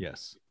Destiny.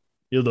 Yes.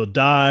 Either they'll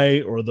die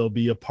or they'll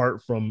be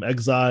apart from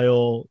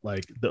exile.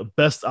 Like, the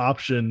best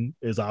option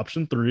is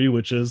option 3,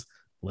 which is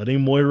letting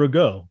Moira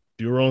go,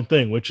 do her own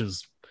thing, which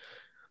is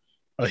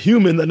a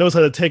human that knows how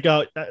to take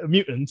out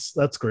mutants.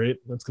 That's great.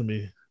 That's going to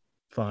be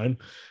fine.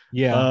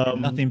 Yeah,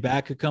 nothing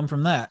bad could come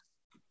from that.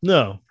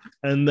 No.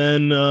 And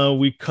then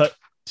we cut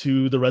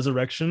to the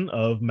resurrection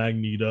of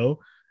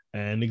Magneto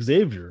and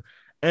Xavier.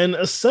 And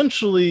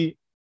essentially,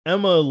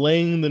 Emma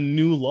laying the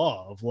new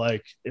law of,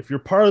 like, if you're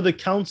part of the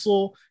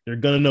council, you're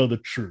going to know the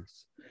truth,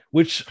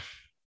 which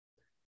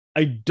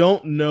I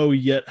don't know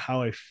yet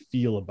how I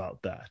feel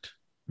about that.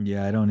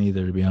 Yeah, I don't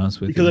either, to be honest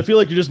with you. Because I feel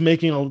like you're just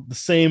making the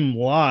same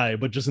lie,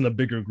 but just in a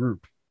bigger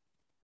group.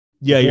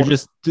 Yeah, you're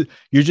just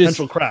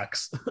potential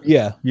cracks.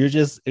 You're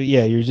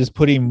just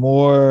putting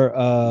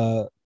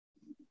more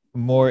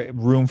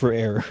room for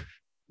error.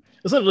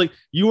 Essentially,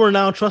 you are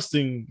now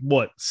trusting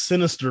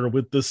Sinister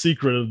with the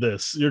secret of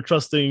this. You're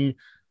trusting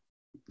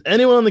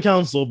anyone on the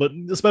council, but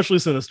especially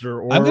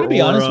Sinister. I'm going to be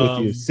honest with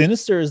you.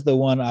 Sinister is the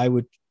one I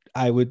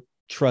would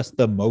trust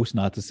the most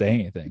not to say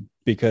anything,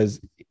 because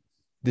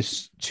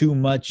there's too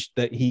much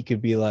that he could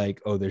be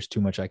like, oh, there's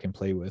too much I can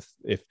play with.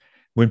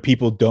 When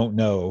people don't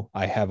know,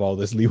 I have all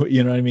this leeway.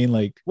 You know what I mean?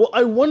 Like, well,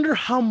 I wonder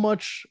how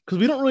much, because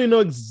we don't really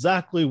know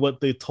exactly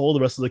what they told the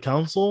rest of the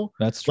council.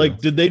 That's true. Like,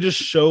 did they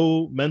just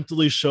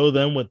mentally show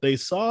them what they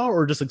saw,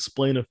 or just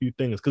explain a few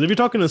things? Because if you're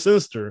talking to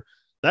Sinister,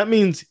 that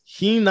means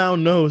he now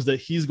knows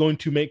that he's going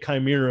to make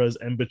chimeras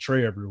and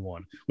betray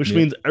everyone, which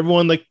means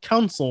everyone in the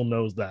council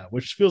knows that,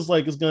 which feels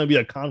like it's going to be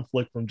a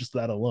conflict from just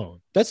that alone.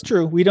 That's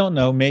true. We don't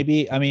know.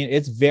 Maybe, I mean,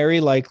 it's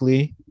very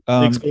likely.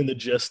 Explain the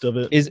gist of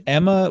it. Is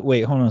Emma,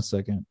 wait, hold on a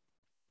second.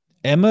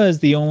 Emma is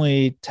the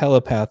only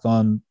telepath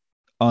on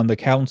the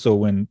council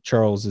when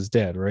Charles is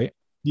dead, right?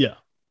 Yeah.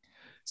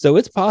 So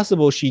it's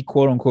possible she,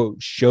 quote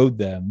unquote, showed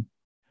them,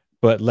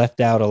 but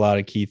left out a lot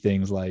of key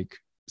things like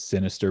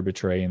Sinister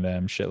betraying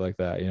them, shit like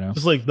that,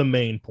 Just like the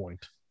main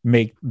point.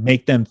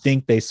 Make them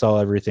think they saw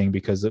everything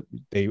because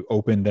they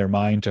opened their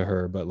mind to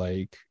her, but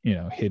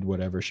hid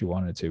whatever she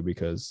wanted to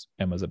because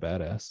Emma's a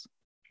badass.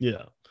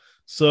 Yeah.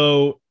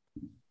 So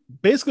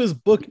basically this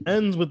book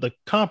ends with a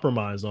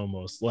compromise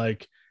almost.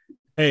 Like,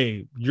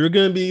 hey, you're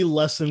going to be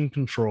less in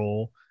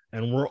control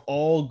and we're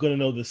all going to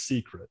know the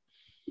secret.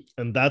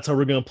 And that's how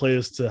we're going to play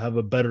this to have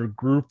a better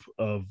group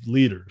of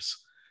leaders.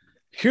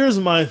 Here's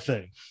my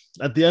thing.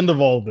 At the end of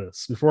all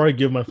this, before I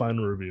give my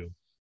final review,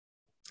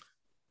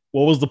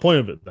 what was the point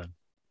of it then?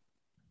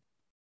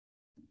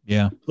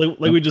 Yeah. Like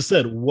we just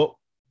said, what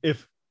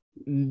if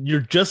you're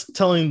just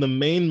telling the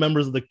main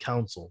members of the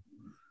council?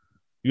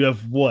 You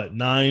have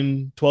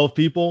 9, 12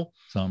 people?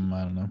 Something,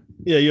 I don't know.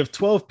 Yeah, you have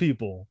 12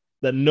 people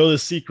that know the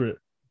secret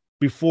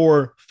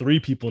before 3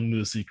 people knew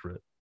the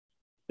secret.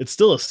 It's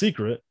still a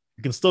secret.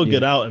 You can still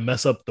get out and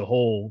mess up the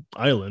whole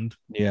island.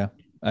 Yeah.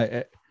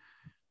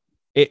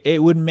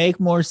 It would make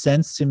more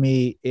sense to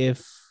me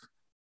if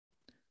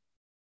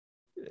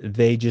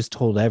they just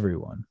told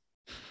everyone.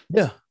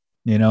 Yeah.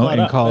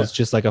 And cause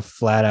just like a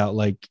flat out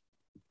like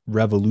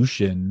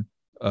revolution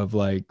of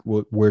like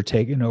we're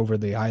taking over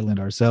the island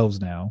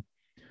ourselves now.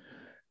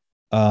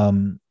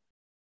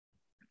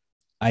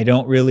 I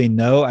don't really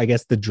know. I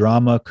guess the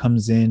drama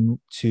comes in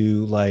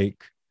to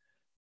like,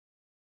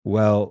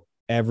 well,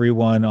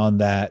 everyone on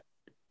that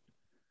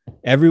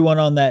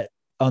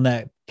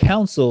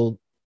council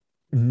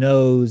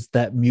knows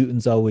that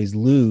mutants always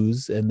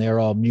lose and they're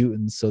all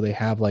mutants, so they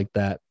have like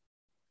that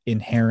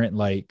inherent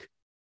like,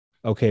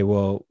 okay,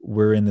 well,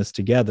 we're in this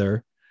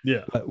together.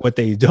 Yeah. But what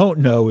they don't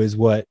know is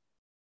what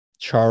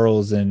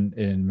Charles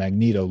and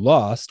Magneto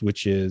lost,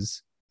 which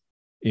is,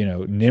 you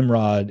know,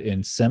 Nimrod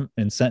and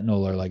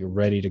Sentinel are like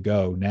ready to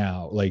go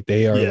now. Like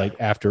they are like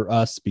after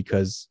us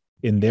because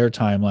in their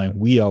timeline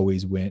we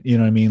always win. You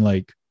know what I mean?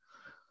 Like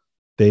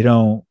they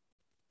don't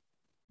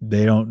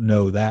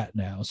know that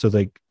now. So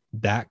like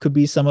that could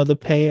be some of the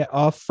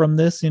payoff from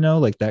this, you know,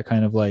 like that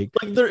kind of like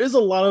there is a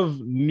lot of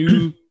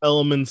new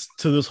elements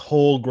to this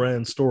whole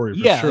grand story.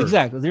 For sure.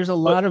 Exactly. There's a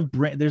lot of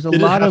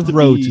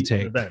road to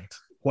take. Event.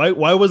 Why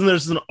wasn't there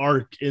just an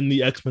arc in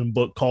the X-Men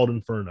book called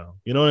Inferno?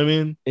 You know what I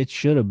mean? It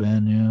should have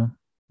been, yeah.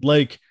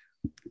 Like,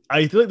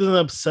 I feel like there's an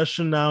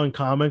obsession now in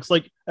comics.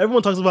 Like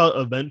everyone talks about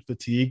event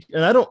fatigue,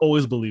 and I don't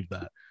always believe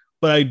that.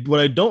 But what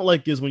I don't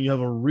like is when you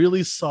have a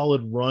really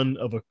solid run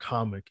of a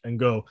comic and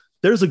go,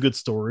 there's a good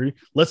story,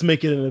 let's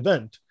make it an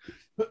event.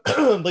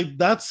 Like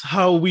that's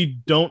why we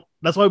don't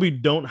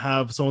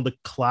have some of the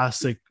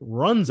classic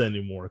runs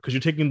anymore, because you're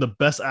taking the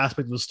best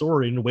aspect of the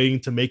story and waiting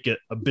to make it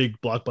a big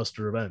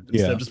blockbuster event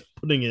instead of just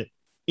putting it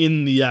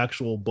in the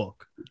actual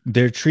book.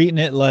 They're treating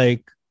it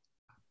like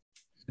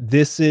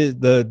this is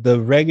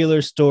the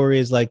regular story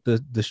is like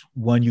the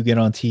one you get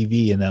on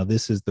TV, and now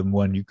this is the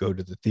one you go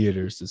to the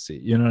theaters to see.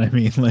 You know what I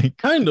mean? Like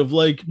kind of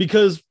like,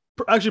 because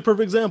actually,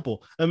 perfect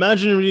example.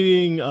 Imagine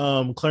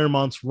reading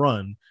Claremont's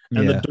run,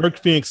 and the Dark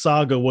Phoenix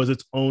saga was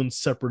its own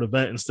separate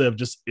event instead of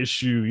just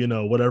issue, you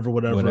know, whatever.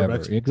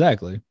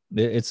 Exactly.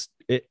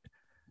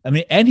 I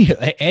mean,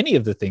 any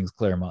of the things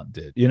Claremont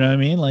did, you know what I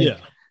mean? Like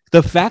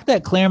the fact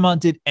that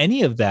Claremont did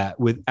any of that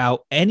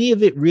without any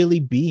of it really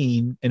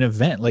being an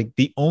event, like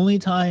the only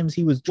times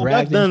he was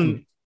dragged back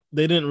then,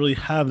 they didn't really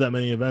have that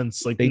many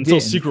events, like until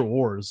Secret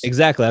Wars.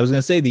 Exactly. I was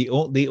gonna say the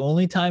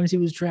only times he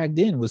was dragged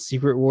in was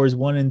Secret Wars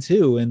 1 and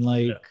 2, and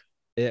like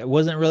it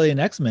wasn't really an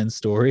X-Men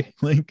story.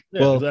 Like,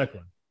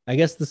 exactly. I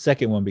guess the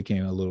second one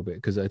became a little bit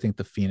because I think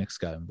the Phoenix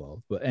got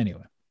involved. But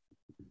anyway,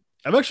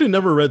 I've actually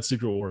never read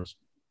Secret Wars.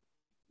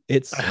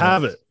 I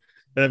have it,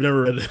 and I've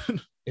never read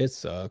it. It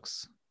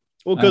sucks.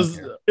 Well, because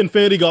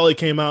Infinity Gauntlet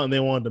came out and they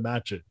wanted to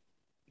match it.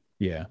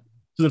 Yeah.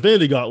 So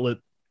Infinity Gauntlet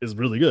is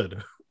really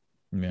good.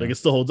 Yeah. Like it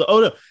still holds up.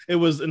 Oh no, it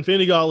was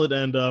Infinity Gauntlet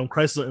and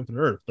Crisis on Infinite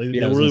Earth. They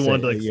really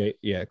wanted to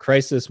like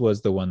Crisis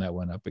was the one that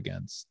went up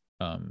against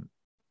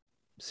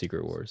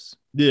Secret Wars.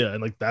 Yeah,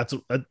 and like that's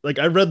like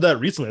I read that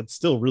recently. It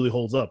still really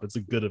holds up. It's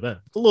a good event.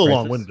 It's a little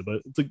long-winded,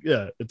 but it's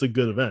a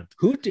good event.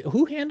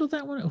 Who handled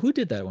that one? Who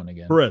did that one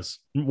again? Perez,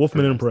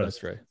 Wolfman and Perez.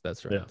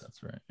 That's right.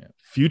 Yeah.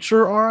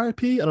 Future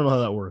RIP. I don't know how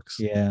that works.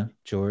 Yeah,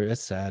 George.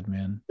 That's sad,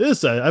 man. It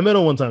is sad. I met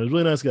him one time. He's a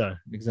really nice guy.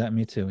 Exactly.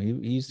 Me too. He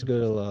used to go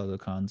to a lot of the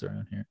cons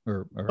around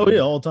here.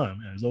 All the time.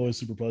 Yeah, he's always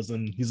super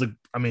pleasant. He's like,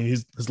 I mean,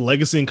 his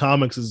legacy in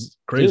comics is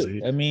crazy.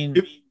 Dude, I mean.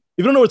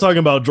 If you don't know what we're talking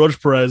about, George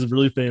Perez, a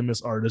really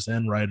famous artist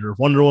and writer,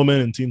 Wonder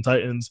Woman and Teen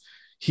Titans.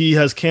 He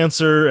has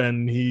cancer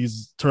and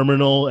he's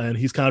terminal, and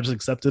he's kind of just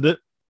accepted it.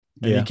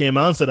 And he came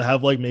out and said, I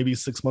have like maybe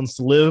 6 months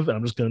to live, and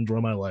I'm just going to enjoy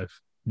my life.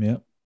 Yeah.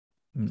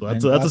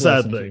 So that's a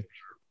sad thing.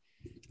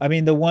 I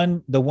mean, the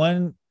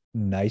one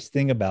nice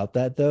thing about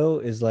that, though,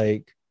 is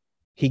like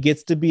he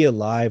gets to be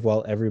alive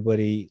while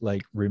everybody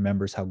like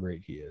remembers how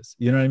great he is.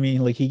 You know what I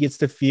mean? Like he gets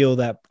to feel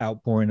that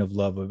outpouring of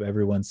love of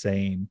everyone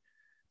saying,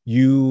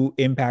 you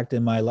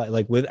impacted my life.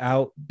 Like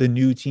without the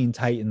new Teen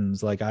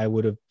Titans, like I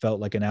would have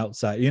felt like an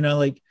outside, you know,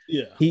 like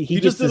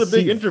he just did a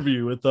big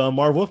interview with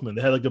Marv Wolfman.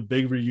 They had like a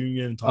big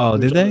reunion. Oh,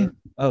 did they?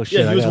 Oh shit.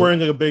 Yeah, he was wearing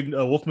like a big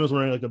Wolfman was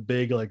wearing like a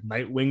big like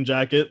Nightwing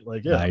jacket.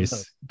 Like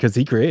nice. Because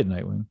he created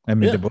Nightwing. I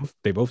mean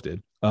they both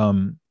did.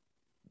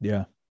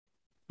 Yeah.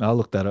 I'll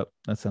look that up.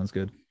 That sounds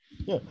good.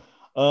 Yeah.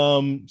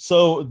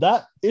 So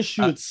that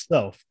issue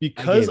itself,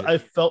 because I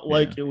felt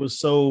like it was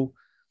so,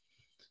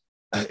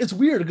 it's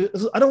weird.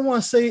 I don't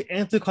want to say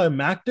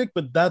anticlimactic,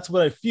 but that's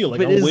what I feel like.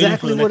 But I'm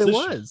exactly waiting for the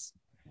what next it issue. was.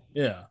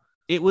 Yeah.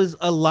 It was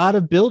a lot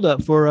of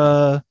buildup for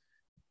a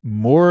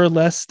more or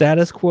less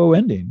status quo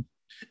ending.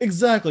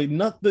 Exactly.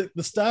 Not the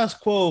status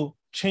quo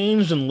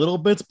changed in little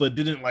bits, but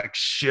didn't like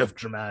shift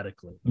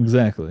dramatically.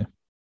 Exactly.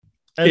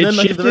 And it then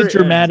like, shifted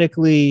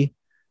dramatically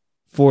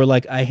for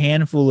like a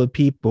handful of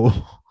people.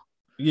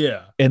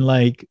 Yeah. And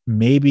like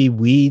maybe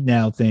we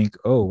now think,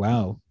 oh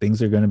wow,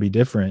 things are going to be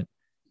different.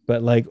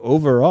 But like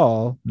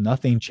overall,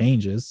 nothing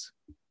changes.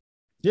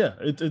 Yeah,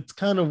 it's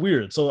kind of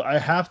weird. So I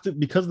have to,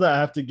 because of that, I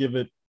have to give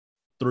it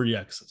 3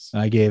 X's.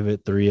 I gave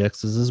it 3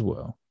 X's as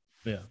well.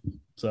 Yeah.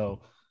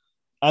 So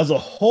as a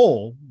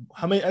whole,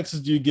 how many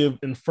X's do you give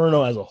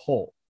Inferno as a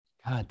whole?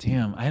 God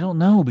damn, I don't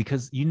know,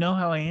 because you know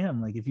how I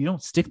am. Like if you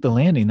don't stick the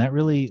landing, that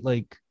really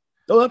like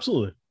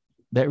absolutely.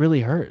 That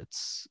really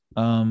hurts.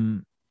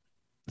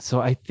 So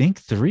I think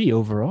 3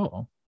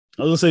 overall.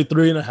 I was gonna say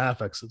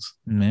 3.5 X's.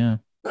 Yeah.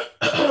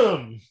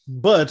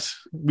 But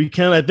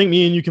I think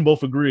me and you can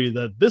both agree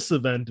that this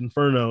event,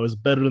 Inferno, is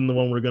better than the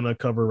one we're gonna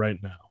cover right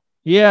now.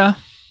 Yeah.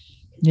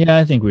 Yeah,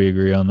 I think we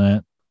agree on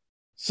that.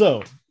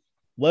 So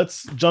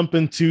let's jump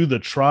into the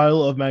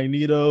Trial of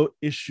Magneto,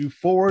 issue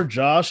 4.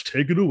 Josh,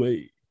 take it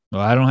away.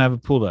 Well, I don't have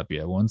it pulled up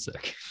yet. One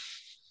sec.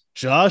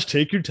 Josh,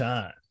 take your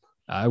time.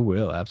 I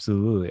will,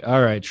 absolutely.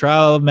 All right,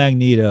 Trial of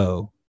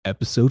Magneto,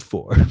 episode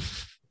 4.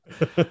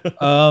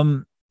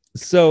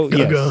 So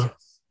yes.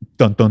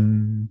 Dun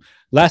dun.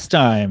 Last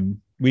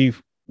time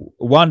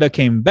Wanda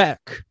came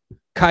back,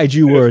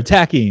 Kaiju were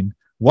attacking.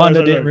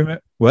 Wanda didn't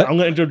remember. What? I'm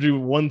gonna interrupt you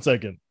 1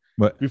 second.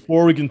 What?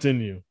 Before we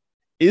continue,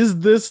 is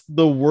this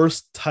the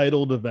worst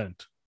titled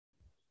event?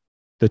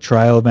 The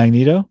Trial of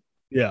Magneto?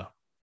 Yeah.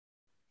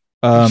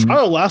 The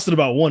trial lasted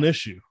about 1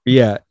 issue.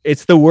 Yeah,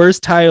 it's the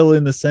worst title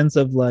in the sense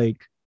of like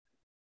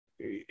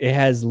it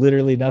has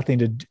literally nothing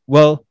to do.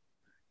 Well,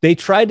 they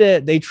tried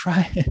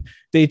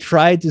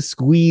to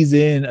squeeze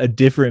in a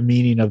different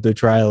meaning of the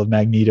Trial of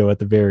Magneto at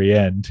the very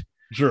end.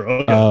 Sure.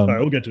 Okay. All right,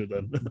 we'll get to it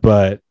then.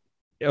 But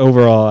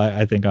overall,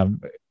 I think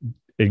I'm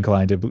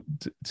inclined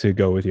to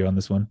go with you on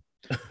this one.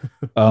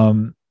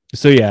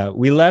 So yeah,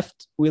 we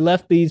left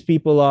these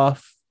people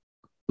off.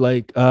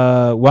 Like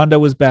Wanda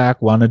was back.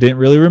 Wanda didn't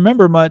really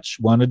remember much.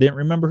 Wanda didn't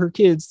remember her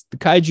kids. The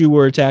Kaiju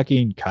were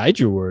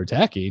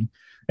attacking.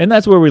 And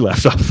that's where we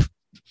left off.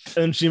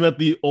 And she met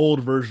the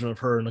old version of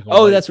her.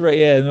 That's right.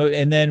 Yeah.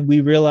 And then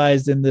we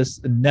realized in this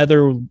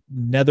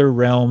nether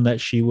realm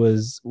that she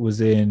was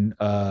in,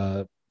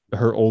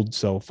 her old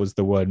self was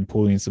the one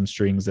pulling some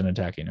strings and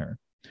attacking her.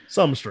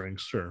 Some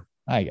strings, sure.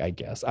 I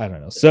guess. I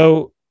don't know.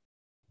 So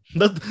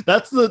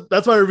that's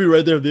my review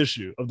right there of the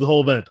issue of the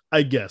whole event.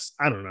 I guess.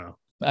 I don't know.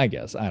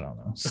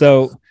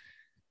 So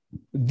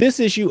this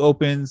issue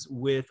opens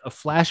with a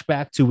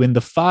flashback to when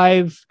the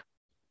 5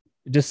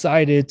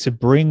 decided to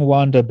bring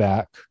Wanda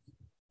back,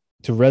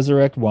 to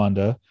resurrect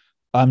Wanda.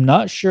 I'm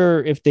not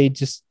sure if they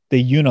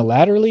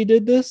unilaterally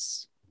did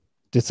this.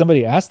 Did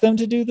somebody ask them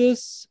to do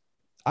this?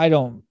 I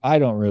don't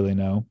really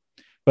know.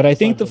 But I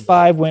think the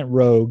 5 went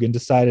rogue and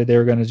decided they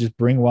were going to just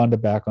bring Wanda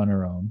back on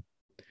her own.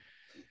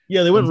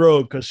 Yeah, they went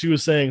rogue because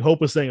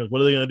Hope was saying, what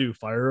are they going to do?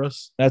 Fire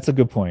us? That's a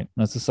good point.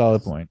 That's a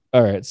solid point.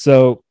 All right.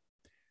 So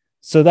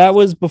that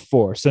was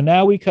before. So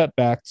now we cut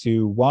back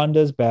to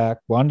Wanda's back.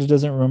 Wanda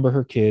doesn't remember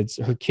her kids.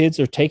 Her kids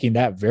are taking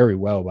that very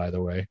well, by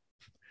the way.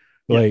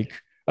 Yeah. Like,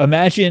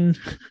 imagine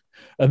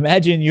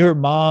your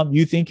mom,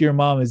 you think your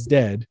mom is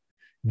dead.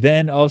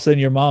 Then all of a sudden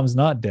your mom's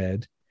not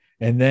dead.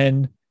 And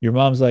then your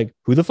mom's like,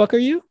 who the fuck are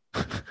you?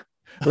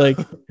 Like,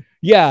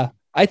 yeah,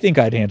 I think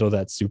I'd handle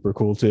that super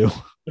cool too.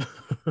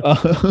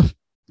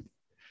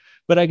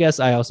 But I guess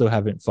I also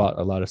haven't fought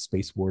a lot of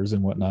space wars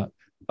and whatnot.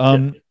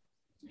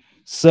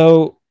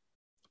 So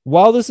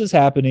while this is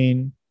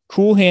happening,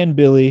 Cool Hand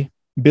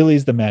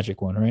Billy's the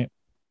magic one, right?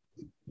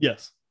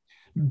 Yes.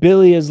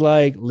 Billy is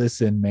like,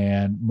 listen,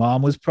 man,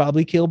 mom was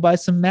probably killed by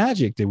some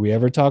magic. Did we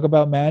ever talk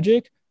about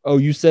magic? Oh,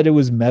 you said it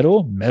was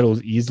metal?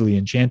 Metal's easily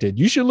enchanted.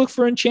 You should look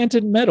for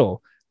enchanted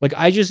metal. Like,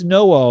 I just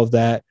know all of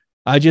that.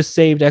 I just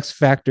saved X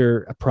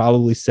Factor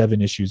probably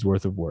 7 issues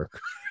worth of work.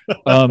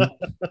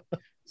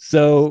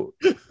 So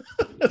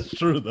that's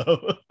true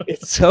though.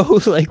 It's so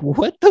like,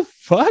 what the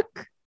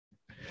fuck?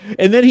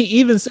 And then he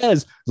even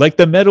says, like,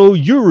 the metal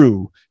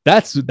Uru.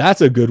 That's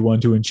a good one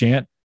to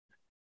enchant.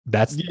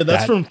 That's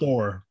from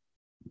Thor.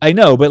 I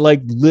know, but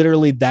like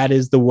literally that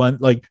is the one,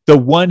 like the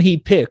one he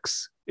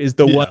picks is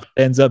the one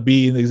that ends up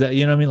being the exact,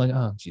 you know what I mean? Like,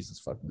 oh,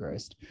 Jesus fucking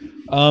Christ.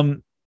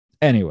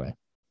 Anyway.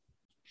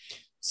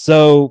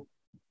 So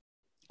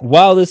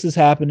while this is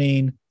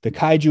happening, the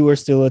Kaiju are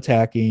still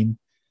attacking.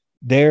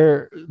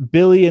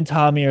 Billy and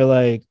Tommy are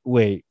like,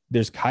 wait,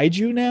 there's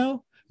Kaiju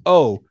now?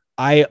 Oh,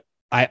 I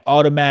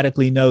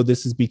automatically know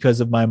this is because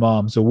of my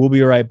mom, so we'll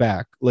be right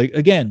back. Like,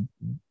 again,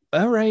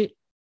 all right.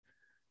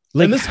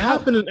 Like, and this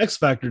happened in X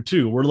Factor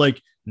too. We're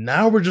like,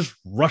 now we're just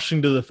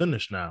rushing to the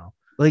finish now.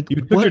 Like,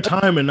 you took your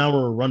time and now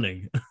we're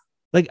running.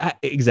 Like,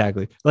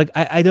 exactly. Like,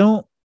 I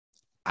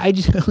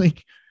just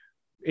like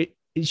it.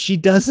 She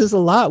does this a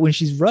lot when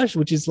she's rushed,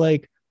 which is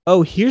like,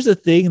 oh, here's a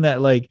thing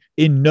that like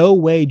in no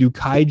way do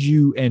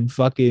Kaiju and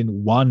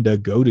fucking Wanda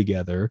go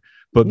together,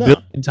 but no.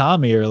 Bill and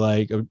Tommy are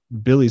like,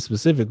 Billy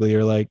specifically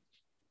are like,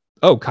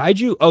 oh,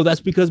 Kaiju? Oh,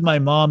 that's because my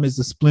mom is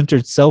a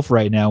splintered self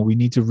right now. We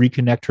need to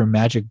reconnect her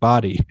magic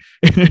body.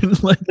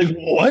 like,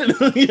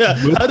 what? Yeah.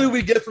 How do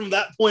we get from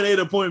that point A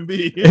to point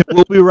B?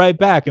 We'll be right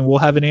back and we'll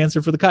have an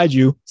answer for the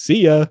Kaiju.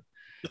 See ya.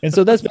 And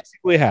so that's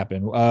basically what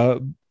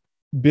happened.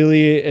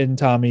 Billy and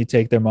Tommy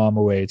take their mom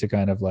away to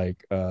kind of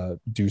like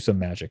do some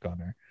magic on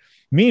her.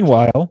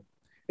 Meanwhile,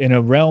 in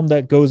a realm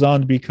that goes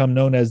on to become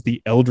known as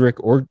the Eldritch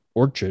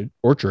Orchard,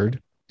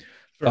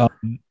 sure.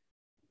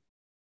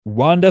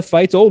 Wanda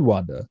fights old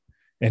Wanda.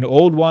 And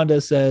old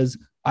Wanda says,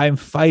 I'm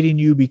fighting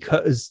you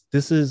because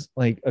this is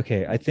like,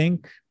 okay, I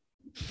think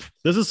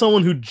this is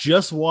someone who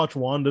just watched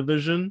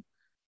WandaVision,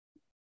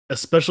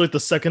 especially the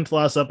second to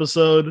last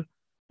episode,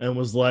 and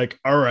was like,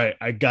 all right,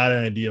 I got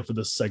an idea for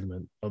this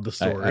segment of the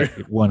story.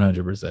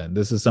 100%.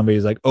 This is somebody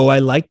who's like, oh, I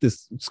like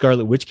this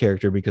Scarlet Witch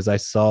character because I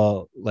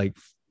saw like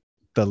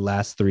the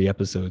last 3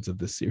 episodes of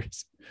this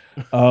series.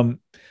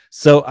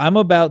 So I'm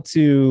about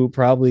to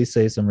probably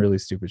say some really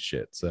stupid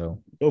shit.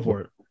 So Go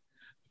for it.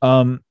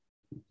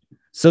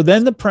 So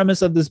then the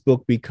premise of this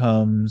book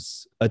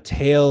becomes a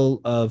tale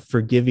of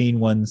forgiving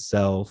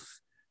oneself,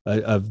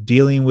 of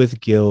dealing with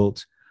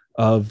guilt,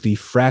 of the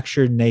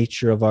fractured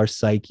nature of our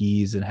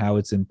psyches and how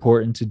it's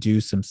important to do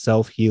some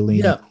self-healing.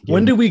 Yeah.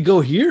 When did we go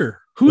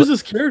here? Who's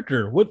this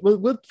character? What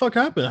the fuck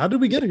happened? How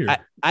did we get here?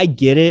 I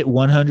get it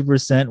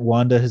 100%.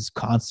 Wanda has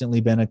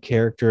constantly been a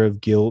character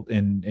of guilt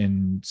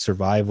and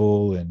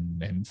survival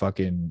and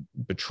fucking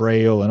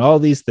betrayal and all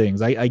these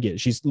things. I get it.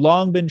 She's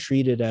long been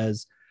treated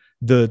as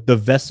the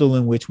vessel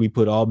in which we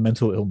put all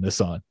mental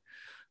illness on.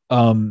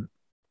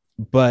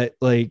 But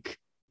like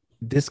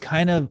this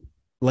kind of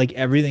like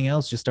everything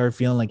else just started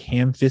feeling like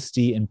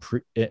ham-fisted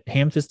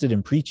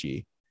and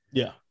preachy.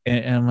 Yeah.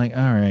 And I'm like,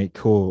 all right,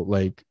 cool.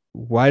 Like,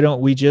 why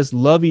don't we just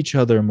love each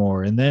other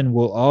more and then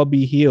we'll all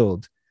be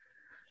healed?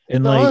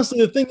 And no, like,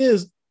 honestly, the thing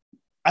is,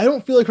 I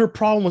don't feel like her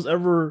problem was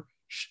ever,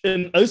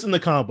 at least in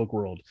the comic book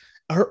world,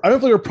 I don't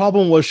feel like her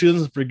problem was she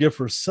doesn't forgive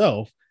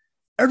herself.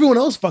 Everyone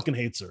else fucking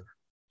hates her.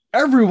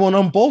 Everyone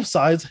on both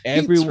sides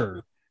hates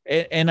her.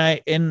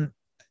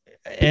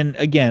 And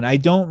again, I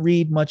don't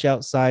read much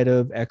outside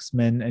of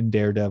X-Men and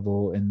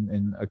Daredevil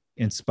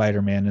and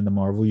Spider-Man in the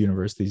Marvel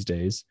universe these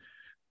days.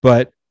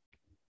 But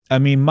I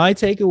mean, my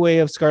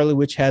takeaway of Scarlet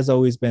Witch has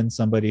always been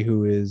somebody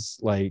who is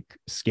like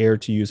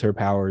scared to use her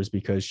powers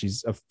because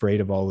she's afraid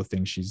of all the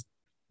things she's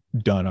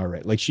done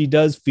already. Like she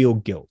does feel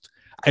guilt.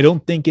 I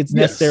don't think it's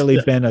necessarily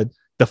been a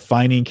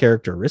defining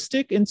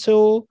characteristic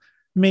until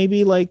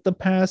maybe like the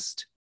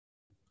past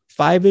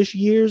 5-ish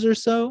years or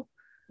so.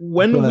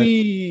 When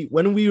we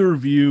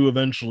review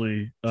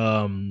eventually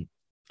Avengers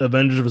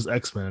vs.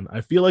 X-Men, I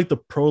feel like the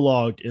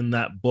prologue in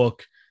that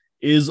book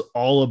is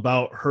all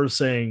about her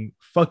saying,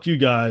 fuck you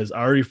guys,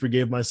 I already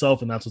forgave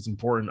myself and that's what's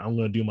important. I'm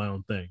going to do my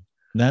own thing.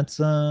 That's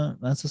a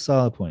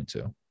solid point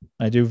too.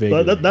 I do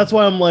vaguely. That's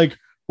why I'm like,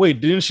 wait,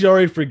 didn't she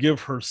already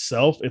forgive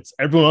herself? It's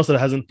everyone else that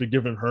hasn't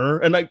forgiven her.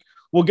 And like,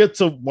 we'll get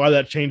to why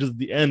that changes at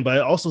the end, but I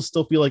also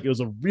still feel like it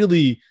was a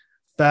really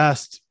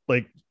fast,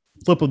 like,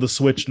 flip of the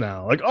switch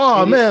now. Like,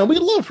 oh man, we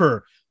love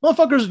her.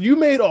 Motherfuckers, you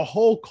made a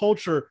whole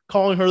culture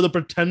calling her the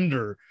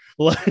Pretender.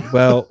 Like,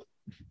 well,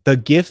 the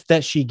gift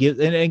that she gives,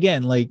 and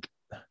again, like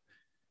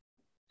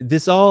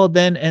this all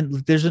then, and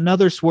there's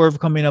another swerve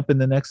coming up in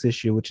the next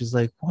issue, which is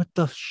like, what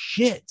the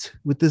shit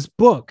with this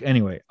book?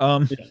 Anyway,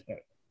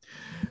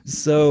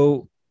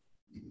 so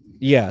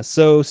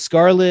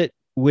Scarlet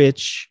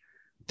Witch,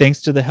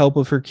 thanks to the help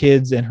of her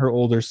kids and her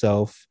older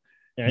self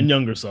and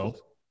younger self,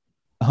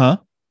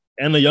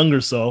 and the younger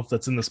self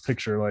that's in this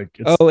picture, like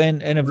it's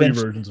and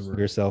eventually versions of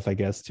herself, I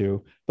guess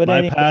too. But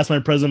my past, my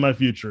present, my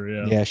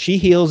future. Yeah. She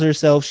heals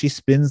herself. She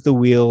spins the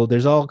wheel.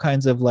 There's all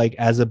kinds of like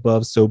as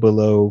above, so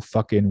below,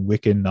 fucking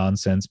Wiccan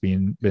nonsense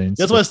being.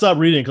 That's why I stopped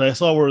reading because I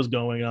saw where it was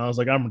going. And I was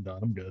like, I'm done.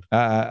 I'm good.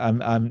 I'm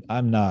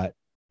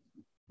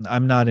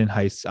not in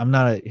I'm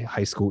not a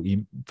high school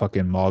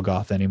fucking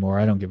Molgoth anymore.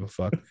 I don't give a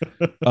fuck.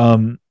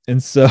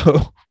 And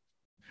so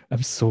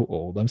I'm so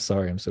old. I'm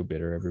sorry. I'm so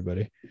bitter,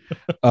 everybody.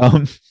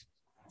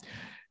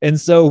 And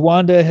so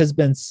Wanda has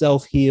been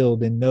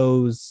self-healed and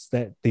knows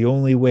that the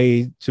only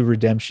way to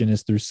redemption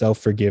is through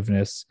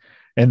self-forgiveness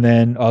and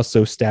then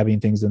also stabbing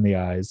things in the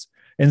eyes.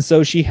 And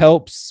so she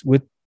helps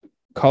with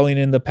calling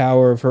in the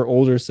power of her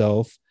older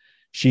self.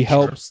 She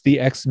helps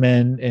the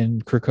X-Men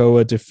and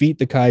Krakoa defeat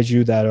the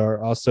kaiju that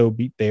are also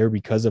there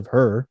because of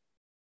her.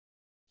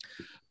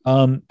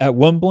 At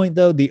one point,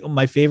 though,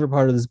 my favorite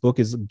part of this book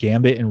is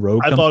Gambit and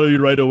Rogue. I thought of you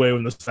right away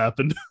when this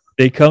happened.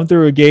 They come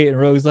through a gate and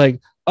Rogue's like,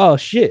 oh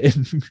shit.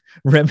 And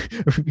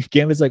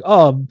Gambit's like,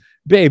 oh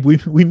babe,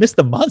 we missed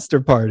the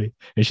monster party.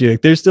 And she's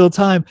like, there's still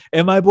time.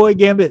 And my boy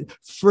Gambit,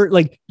 for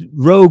like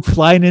Rogue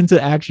flying into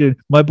action,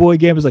 my boy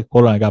Gambit's like,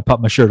 hold on, I gotta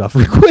pop my shirt off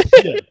real quick.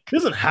 Yeah, he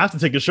doesn't have to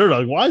take his shirt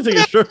off. Why is he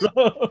take his shirt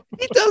off?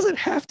 He doesn't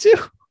have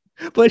to,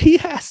 but he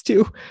has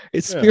to.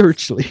 It's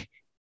spiritually.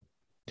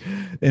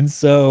 And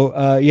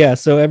so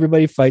so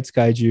everybody fights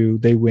kaiju.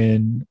 They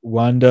win.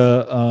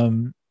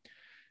 Wanda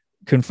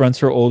confronts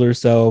her older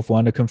self.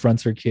 Wanda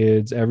confronts her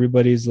kids.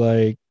 Everybody's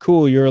like,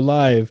 cool, you're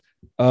alive.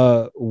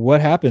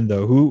 What happened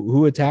though?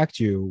 Who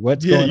attacked you?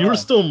 What's going on? You were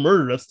still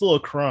murdered. That's still a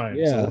crime.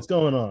 Yeah. So what's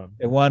going on?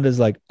 And Wanda's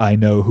like, I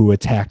know who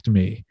attacked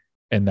me.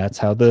 And that's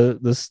how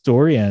the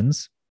story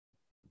ends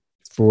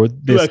for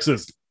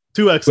this.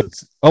 2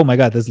 X's. Oh my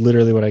God, that's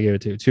literally what I gave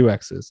it to. 2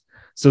 X's.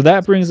 So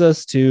that brings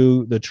us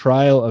to the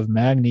trial of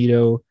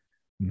Magneto,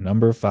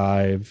 number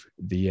 5,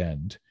 the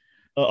end.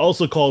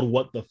 Also called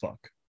What the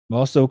Fuck.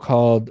 Also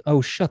called,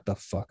 oh, shut the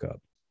fuck up.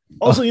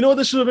 Also, you know what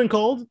this should have been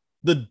called?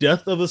 The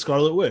Death of the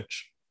Scarlet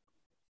Witch.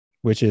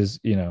 Which is,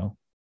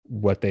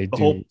 what they do.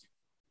 Whole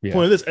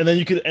point of this. And then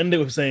you could end it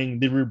with saying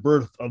the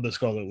rebirth of the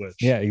Scarlet Witch.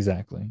 Yeah,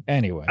 exactly.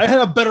 Anyway. I had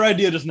a better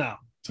idea just now.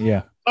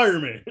 Yeah. Fire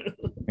me.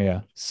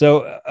 Yeah.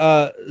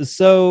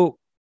 So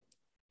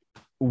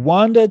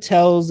Wanda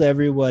tells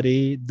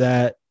everybody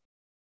that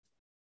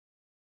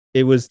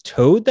it was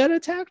Toad that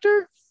attacked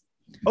her.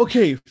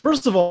 Okay,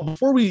 first of all,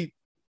 before we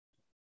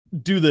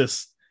do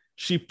this,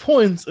 she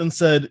points and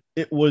said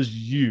it was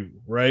you,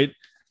 right?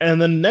 And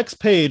the next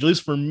page, at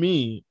least for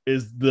me,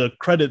 is the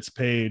credits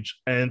page,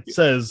 and it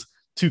says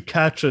to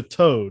catch a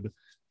toad.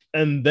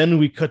 And then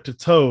we cut to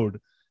Toad.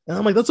 And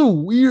I'm like, that's a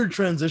weird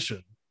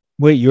transition.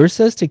 Wait, yours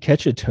says to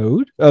catch a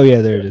toad? Oh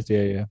yeah, there it is.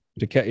 Yeah.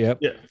 To catch, yep.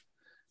 Yeah.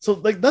 So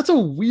like that's a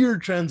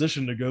weird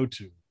transition to go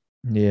to.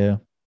 Yeah.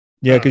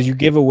 Yeah, because you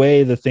give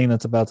away the thing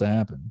that's about to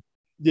happen.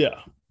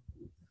 Yeah.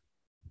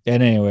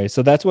 And anyway,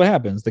 so that's what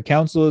happens. The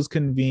council is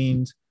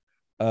convened.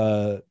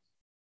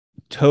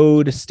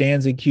 Toad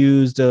stands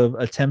accused of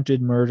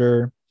attempted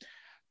murder.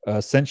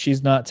 Since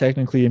she's not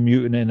technically a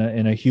mutant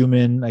and a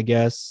human, I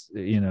guess,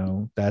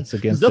 that's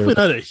against. He's definitely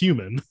not a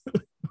human.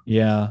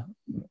 Yeah.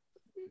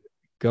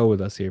 Go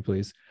with us here,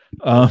 please.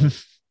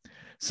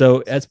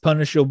 So that's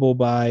punishable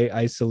by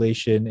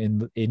isolation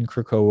in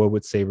Krakoa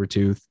with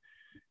Sabretooth.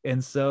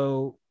 And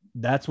so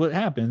that's what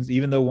happens.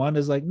 Even though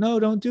Wanda's like, no,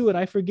 don't do it.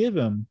 I forgive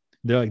him.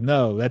 They're like,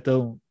 no,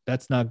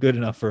 that's not good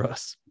enough for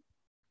us.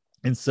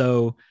 And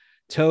so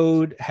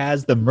Toad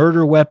has the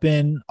murder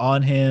weapon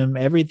on him.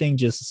 Everything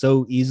just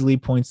so easily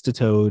points to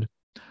Toad.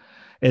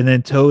 And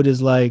then Toad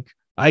is like,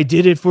 I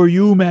did it for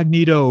you,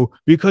 Magneto,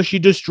 because she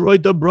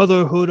destroyed the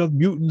Brotherhood of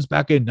Mutants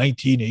back in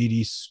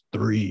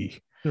 1983.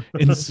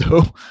 And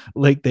so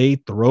like they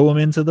throw him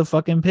into the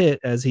fucking pit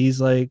as he's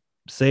like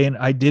saying,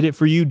 I did it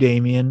for you,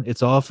 Damian.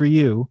 It's all for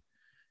you.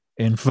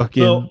 And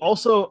fucking. So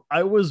also,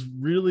 I was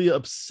really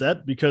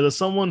upset because as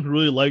someone who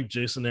really liked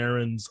Jason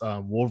Aaron's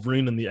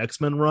Wolverine and the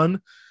X-Men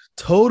run,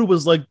 Toad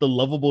was like the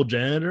lovable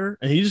janitor,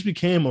 and he just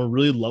became a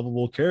really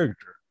lovable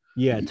character.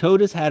 Yeah,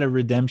 Toad has had a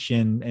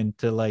redemption, and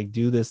to like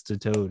do this to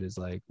Toad is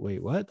like,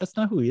 wait, what? That's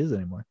not who he is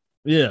anymore.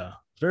 Yeah,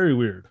 very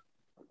weird.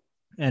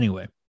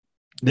 Anyway,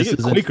 this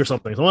is Quake or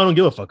something. So I don't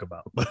give a fuck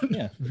about. But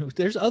yeah,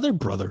 there's other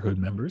Brotherhood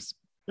members.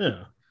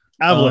 Yeah,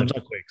 Avalanche,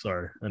 not Quake.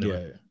 Sorry.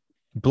 Anyway. Yeah.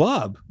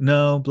 Blob.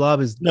 No,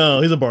 Blob is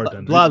he's a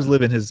bartender. Blob's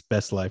living his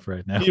best life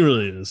right now. He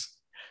really is.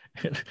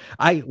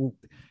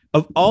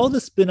 Of all the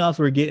spin-offs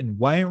we're getting,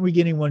 why aren't we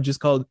getting one just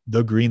called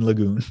The Green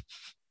Lagoon?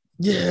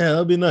 Yeah,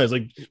 that'd be nice.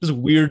 Like this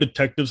weird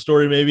detective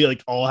story, maybe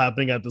like all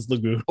happening at this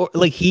lagoon. Or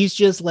like he's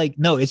just like,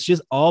 no, it's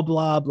just all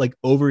Blob like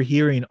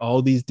overhearing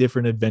all these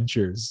different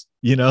adventures,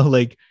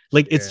 like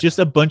it's just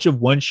a bunch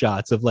of one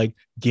shots of like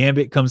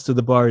Gambit comes to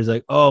the bar. He's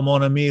like, oh,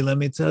 mon ami, let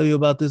me tell you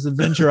about this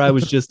adventure I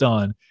was just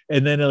on.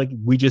 And then like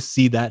we just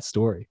see that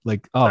story.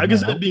 Like, oh, I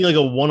guess it'd be like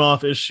a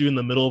one-off issue in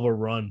the middle of a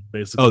run,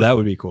 basically. Oh, that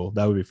would be cool.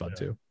 That would be fun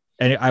too.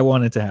 And I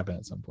want it to happen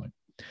at some point.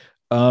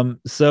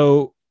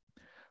 So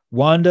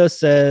Wanda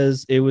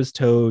says it was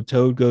Toad.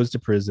 Toad goes to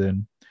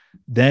prison.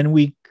 Then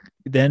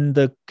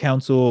the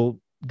council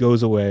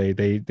goes away.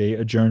 They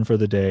adjourn for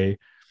the day.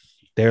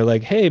 They're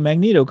like, hey,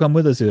 Magneto, come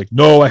with us. He's like,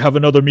 no, I have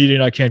another meeting.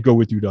 I can't go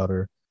with you,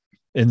 daughter.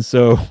 And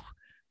so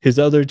his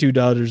other two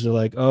daughters are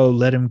like, oh,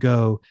 let him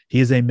go. He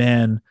is a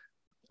man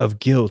of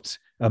guilt,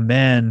 a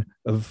man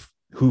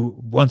who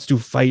wants to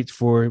fight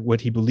for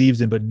what he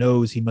believes in, but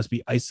knows he must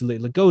be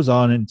isolated. It goes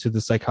on into the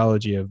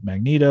psychology of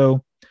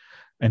Magneto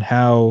and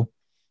how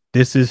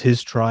this is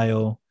his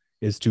trial,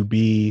 is to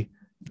be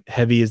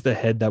heavy as the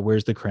head that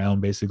wears the crown,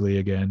 basically,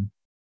 again.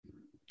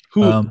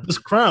 This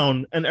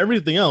crown and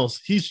everything else,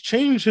 he's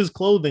changed his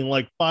clothing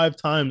like 5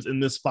 times in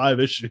this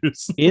 5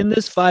 issues. In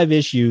this 5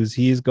 issues,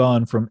 he's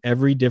gone from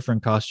every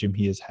different costume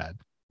he has had.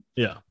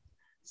 Yeah.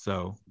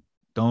 So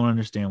don't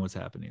understand what's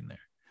happening there.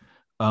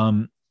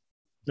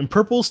 And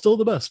purple's still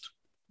the best.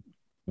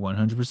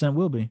 100%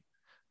 will be,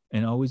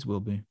 and always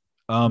will be.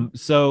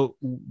 So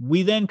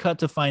we then cut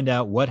to find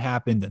out what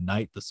happened the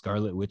night the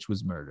Scarlet Witch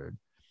was murdered.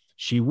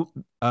 She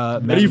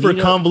ready for a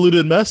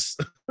convoluted mess?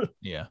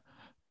 Yeah.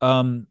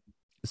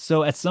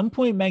 So at some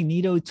point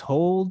Magneto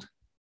told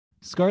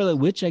Scarlet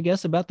Witch, I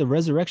guess, about the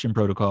resurrection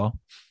protocol.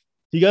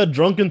 He got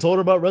drunk and told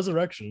her about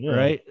resurrection, yeah.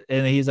 Right?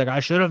 And he's like, I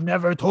should have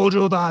never told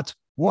you that.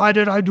 Why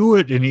did I do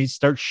it? And he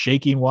starts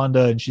shaking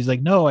Wanda, and she's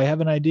like, no, I have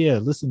an idea.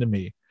 Listen to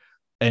me.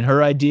 And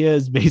her idea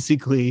is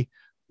basically,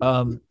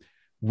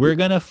 we're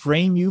going to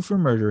frame you for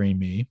murdering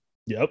me.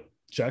 Yep.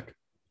 Check.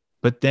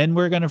 But then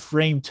we're going to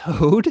frame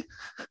Toad.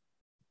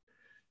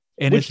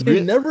 And which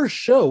they never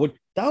show.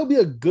 That would be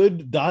a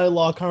good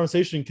dialogue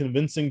conversation,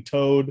 convincing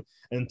Toad,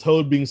 and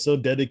Toad being so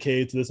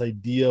dedicated to this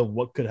idea of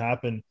what could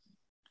happen.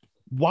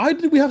 Why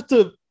did we have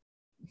to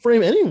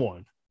frame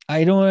anyone?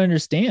 I don't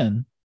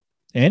understand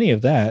any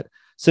of that.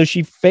 So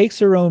she fakes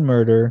her own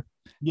murder.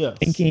 Yes.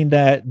 Thinking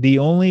that the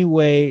only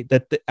way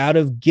that out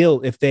of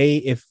guilt, if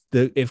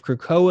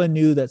Krakoa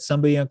knew that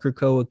somebody on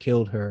Krakoa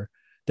killed her,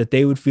 that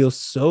they would feel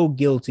so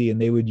guilty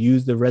and they would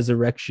use the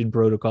resurrection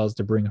protocols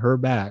to bring her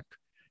back,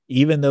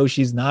 even though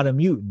she's not a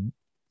mutant.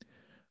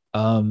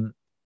 And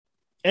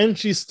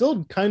she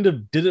still kind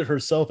of did it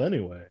herself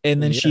anyway.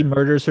 And then she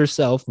murders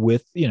herself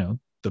with,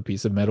 the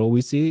piece of metal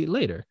we see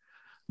later.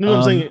 You know what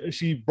I'm saying?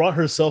 She brought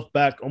herself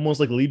back almost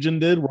like Legion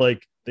did, where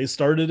like they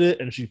started it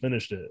and she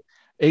finished it.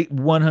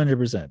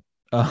 100%.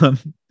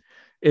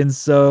 And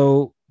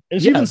so,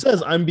 And she even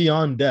says, "I'm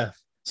beyond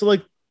death." So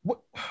like,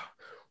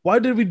 why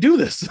did we do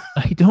this?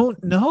 I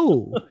don't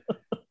know.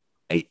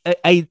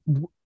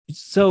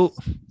 So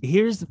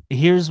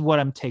here's what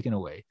I'm taking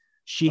away.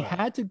 She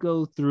had to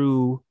go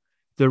through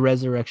the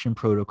resurrection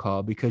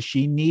protocol because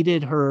she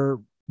needed her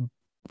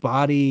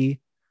body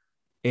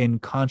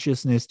and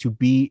consciousness to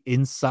be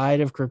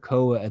inside of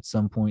Krakoa at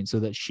some point so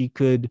that she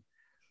could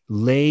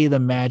lay the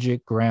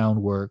magic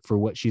groundwork for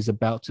what she's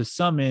about to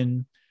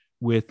summon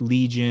with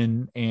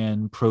Legion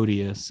and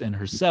Proteus and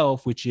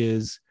herself, which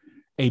is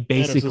a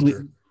basically,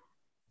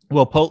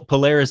 well,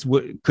 Polaris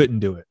couldn't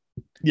do it.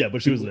 Yeah,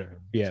 but she was there.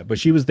 Yeah, but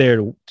she was there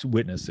to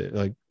witness it.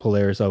 Like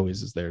Polaris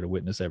always is there to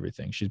witness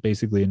everything. She's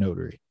basically a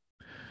notary.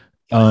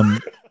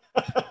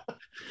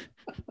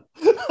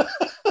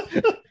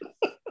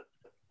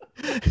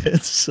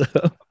 So,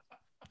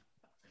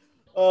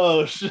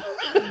 oh shit.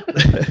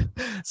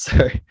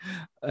 Sorry.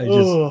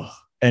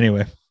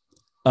 Anyway.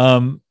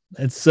 And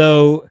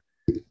so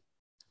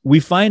we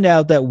find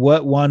out that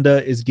what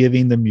Wanda is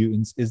giving the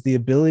mutants is the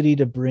ability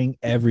to bring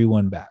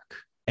everyone back.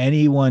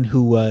 Anyone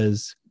who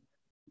was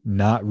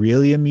not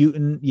really a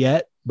mutant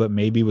yet, but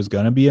maybe was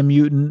going to be a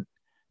mutant.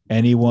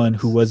 Anyone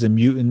who was a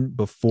mutant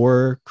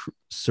before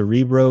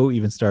Cerebro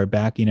even started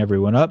backing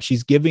everyone up.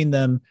 She's giving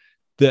them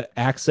the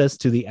access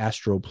to the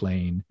astral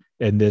plane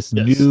and this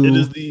new. It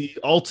is the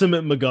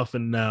ultimate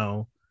MacGuffin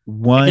now.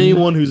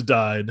 Anyone who's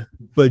died.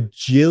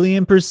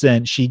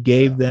 Bajillion%, she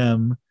gave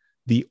them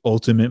the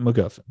ultimate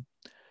MacGuffin.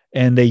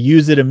 And they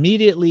use it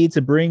immediately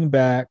to bring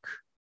back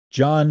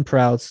John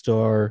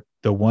Proudstar,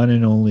 the one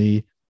and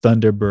only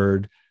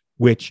Thunderbird,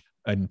 which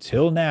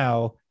until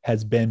now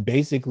has been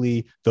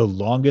basically the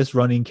longest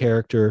running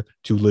character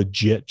to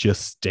legit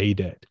just stay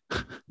dead.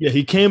 Yeah,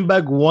 he came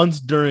back once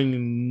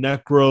during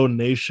Necro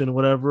Nation,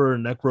 whatever, or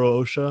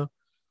Necro Osha.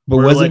 But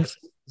wasn't like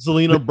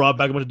Zelena brought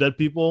back a bunch of dead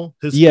people?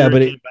 His but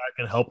came back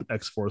and helped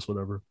X-Force,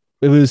 whatever.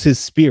 It was his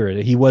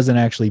spirit. He wasn't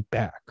actually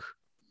back.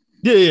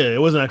 Yeah, it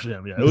wasn't actually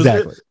him. Yeah,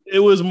 it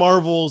was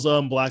Marvel's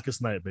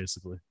Blackest Night,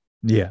 basically.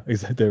 Yeah,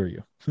 exactly. There we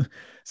go.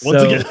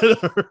 Once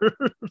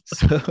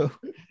again.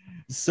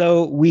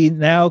 So we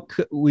now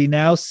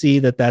see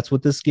that that's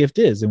what this gift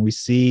is, and we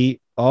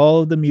see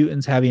all of the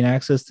mutants having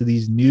access to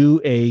these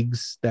new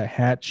eggs that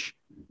hatch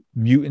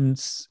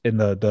mutants in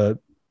the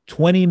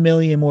 20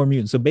 million more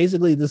mutants. So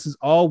basically, this is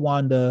all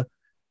Wanda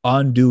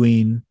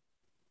undoing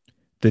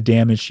the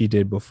damage she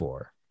did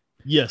before.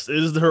 Yes, it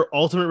is her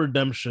ultimate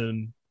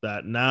redemption.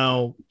 That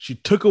now she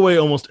took away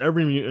almost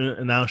every mutant,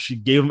 and now she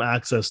gave them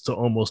access to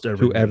almost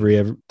every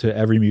to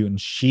every mutant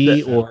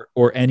she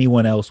or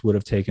anyone else would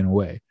have taken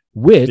away,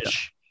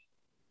 which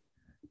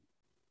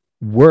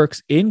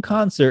works in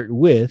concert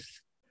with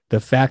the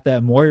fact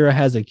that Moira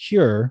has a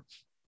cure,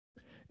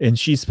 and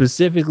she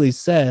specifically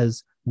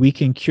says we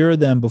can cure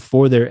them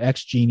before their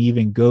X gene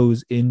even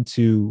goes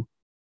into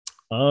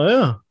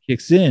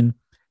kicks in.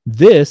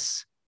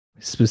 This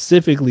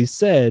specifically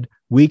said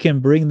we can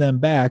bring them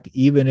back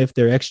even if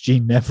their X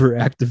gene never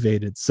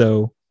activated.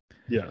 So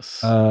yes,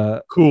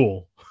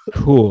 cool.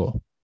 So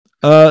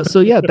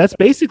yeah, that's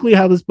basically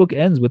how this book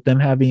ends, with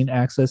them having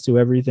access to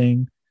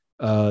everything.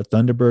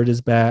 Thunderbird is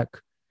back.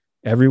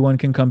 Everyone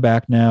can come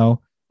back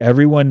now.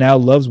 Everyone now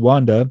loves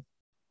Wanda.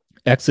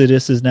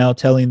 Exodus is now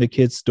telling the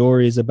kids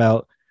stories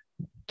about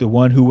the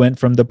one who went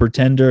from the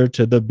Pretender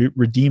to the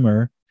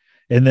Redeemer.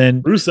 And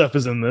then Rusev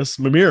is in this.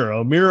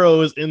 Miro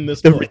is in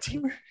this. The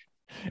Redeemer.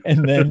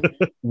 And then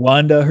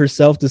Wanda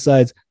herself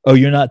decides, oh,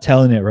 you're not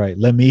telling it right.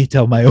 Let me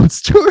tell my own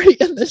story.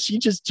 And then she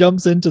just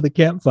jumps into the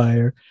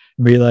campfire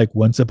and be like,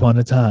 once upon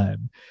a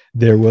time,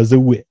 there was a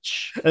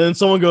witch. And then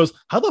someone goes,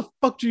 how the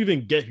fuck do you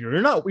even get here?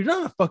 You're not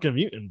a fucking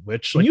mutant,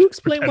 witch. Can you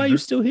explain why you're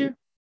still here?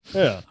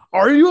 Yeah.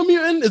 Are you a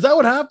mutant? Is that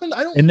what happened?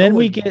 I don't know. And then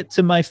we get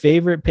to my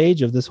favorite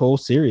page of this whole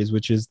series,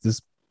 which is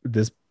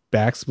this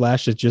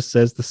backsplash that just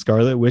says the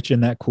Scarlet Witch in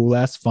that cool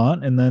ass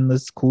font, and then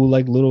this cool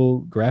like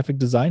little graphic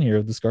design here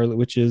of the Scarlet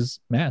Witch's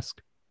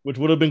mask, which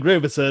would have been great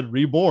if it said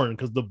Reborn,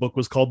 because the book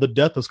was called The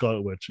Death of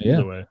Scarlet Witch.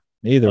 Either way.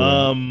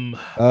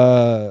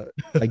 I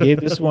gave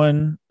this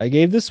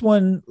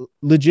one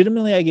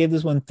legitimately, I gave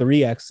this one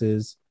 3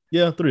 X's.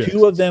 Yeah, 3 X's.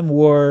 2 of them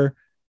were,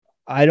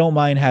 I don't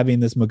mind having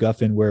this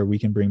MacGuffin where we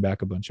can bring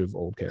back a bunch of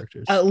old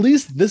characters. At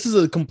least this is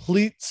a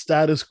complete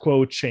status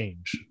quo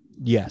change.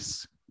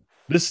 Yes.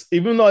 This,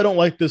 even though I don't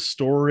like this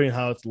story and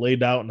how it's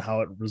laid out and how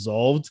it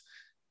resolved,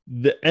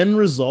 the end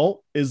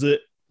result is a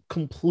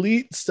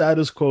complete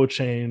status quo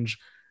change.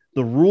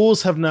 The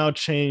rules have now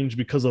changed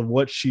because of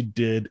what she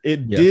did.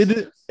 It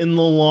did, in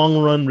the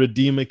long run,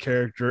 redeem a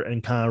character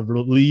and kind of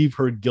relieve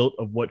her guilt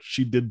of what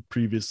she did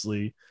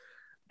previously.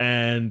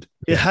 And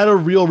it had a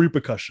real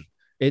repercussion.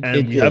 We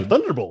have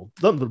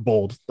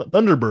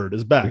Thunderbird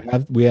is back.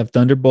 We have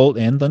Thunderbolt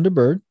and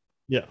Thunderbird.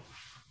 Yeah.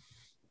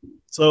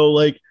 So,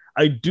 like,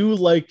 I do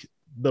like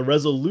the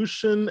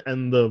resolution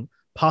and the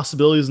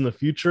possibilities in the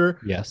future.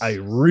 Yes. I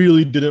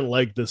really didn't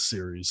like this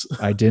series.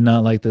 I did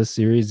not like this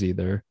series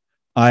either.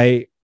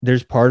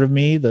 There's part of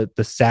me,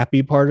 the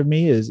sappy part of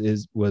me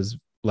was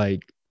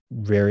like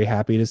very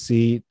happy to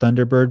see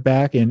Thunderbird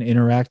back and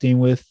interacting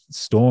with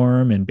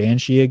Storm and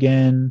Banshee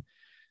again.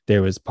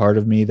 There was part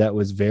of me that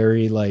was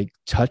very like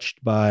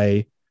touched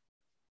by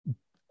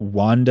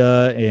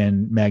Wanda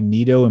and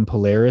Magneto and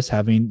Polaris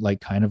having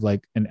like kind of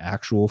like an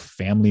actual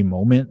family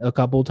moment a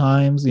couple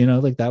times, you know,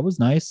 like that was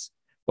nice.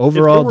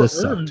 Overall, this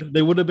sucked.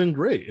 They would have been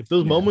great. If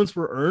those moments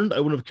were earned, I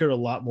would have cared a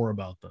lot more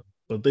about them,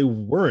 but they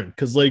weren't.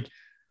 Because like,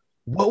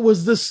 what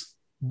was this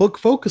book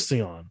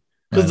focusing on?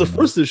 Because the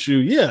first issue,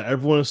 yeah,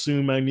 everyone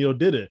assumed Magneto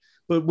did it,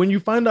 but when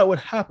you find out what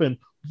happened,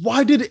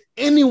 why did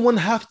anyone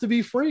have to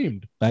be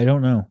framed? I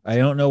don't know. I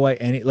don't know why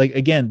any, like,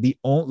 again,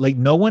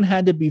 no one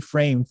had to be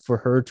framed for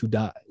her to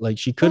die. Like,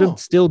 she could have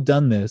still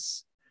done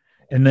this,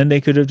 and then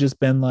they could have just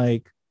been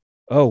like,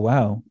 oh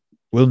wow,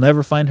 we'll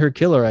never find her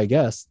killer, I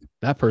guess.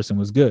 That person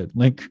was good.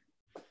 Like,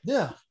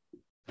 yeah,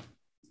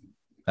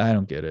 I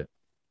don't get it.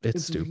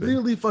 It's stupid.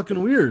 Really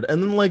fucking weird.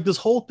 And then like this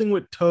whole thing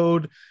with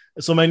Toad.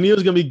 So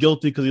Magneto's gonna be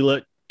guilty because he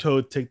let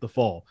Toad take the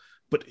fall.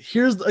 But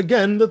here's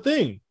again the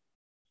thing.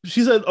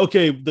 She said,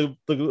 okay, the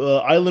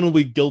island will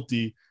be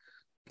guilty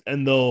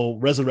and they'll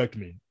resurrect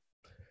me.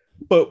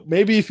 But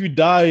maybe if you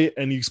die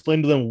and you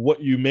explain to them what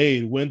you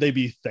made, wouldn't they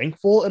be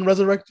thankful and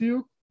resurrect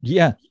you?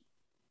 Yeah.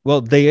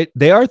 Well, they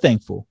are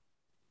thankful.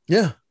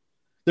 Yeah.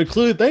 They're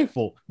clearly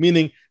thankful.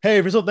 Meaning, hey,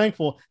 if you're so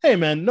thankful, hey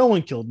man, no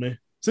one killed me.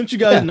 Since you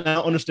guys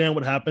now understand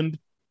what happened,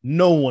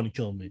 no one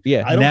killed me.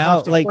 Yeah. I don't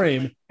have to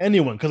frame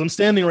anyone because I'm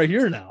standing right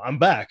here now. I'm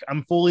back.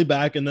 I'm fully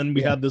back. And then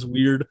we have this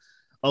weird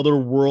other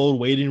world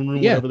waiting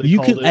room. Yeah, you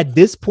could at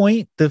this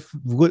point,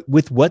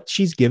 with what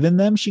she's given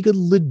them, she could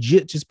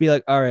legit just be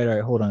like, all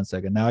right, hold on a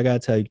second. Now I gotta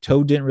tell you,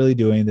 Toad didn't really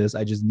do any of this.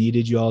 I just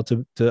needed you all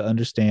to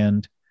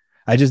understand.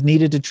 I just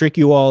needed to trick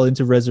you all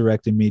into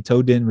resurrecting me.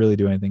 Toad didn't really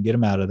do anything. Get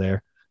him out of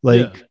there.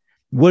 Like,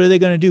 what are they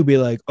gonna do? Be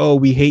like, oh,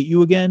 we hate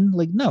you again?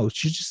 Like, no,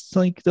 she's just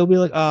like, they'll be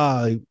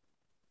like,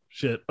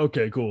 shit.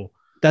 Okay, cool.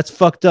 That's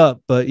fucked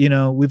up, but you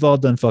know, we've all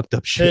done fucked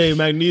up shit. Hey,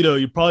 Magneto,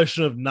 you probably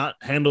should have not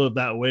handled it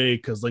that way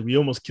because like we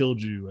almost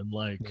killed you, and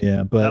like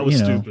but that was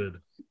stupid.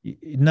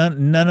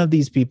 None of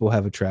these people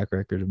have a track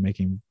record of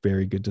making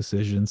very good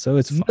decisions, so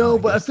it's fine, no.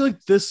 But I feel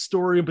like this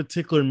story in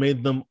particular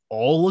made them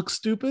all look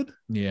stupid.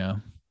 Yeah,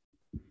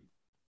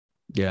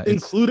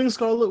 including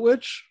Scarlet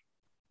Witch.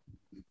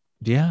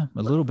 Yeah,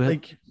 a little bit.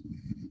 Like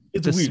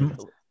it's weird.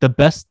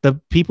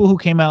 The people who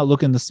came out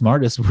looking the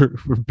smartest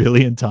were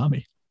Billy and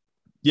Tommy.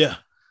 Yeah.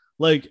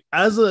 Like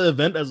as an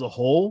event as a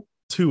whole,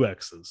 2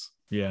 X's.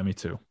 Yeah, me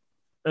too.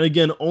 And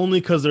again, only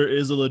because there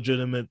is a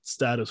legitimate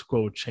status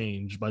quo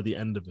change by the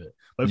end of it.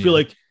 But I feel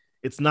like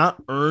it's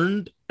not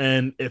earned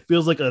and it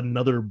feels like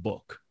another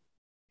book.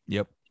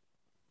 Yep.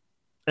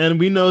 And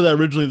we know that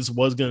originally this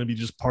was going to be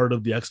just part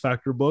of the X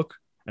Factor book.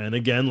 And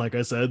again, like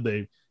I said,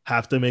 they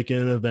have to make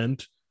it an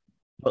event.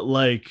 But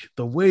like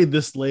the way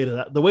it's laid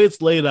out, the way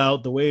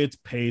it's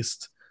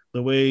paced,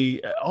 the way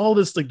all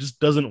this like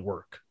just doesn't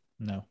work.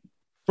 No.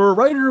 For a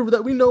writer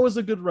that we know is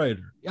a good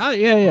writer.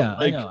 Yeah.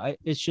 Like, I know.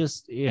 It's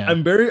just,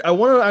 I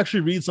want to actually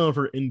read some of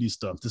her indie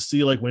stuff to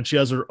see like when she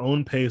has her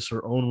own pace,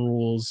 her own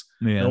rules,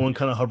 no one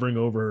kind of hovering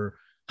over her.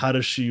 How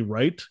does she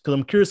write? Because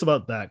I'm curious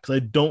about that because I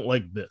don't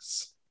like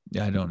this.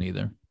 Yeah, I don't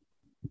either.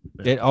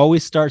 It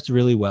always starts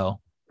really well.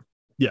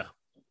 Yeah.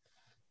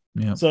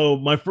 Yeah. So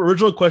my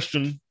original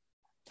question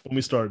when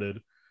we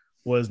started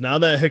was now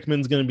that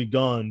Hickman's going to be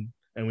gone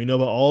and we know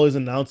about all his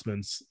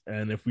announcements,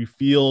 and if we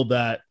feel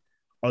that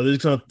are they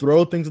just going to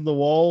throw things at the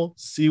wall,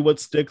 see what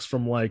sticks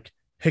from like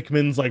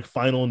Hickman's like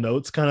final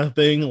notes kind of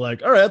thing?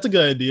 Like, all right, that's a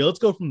good idea. Let's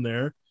go from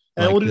there.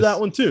 And we'll do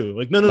that one too.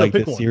 Like, no,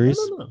 pick one. Series?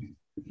 No.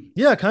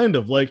 Yeah, kind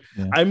of. Like,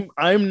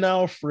 I'm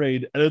now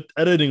afraid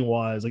editing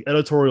wise, like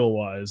editorial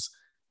wise,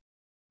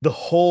 the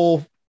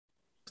whole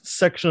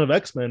section of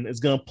X-Men is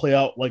going to play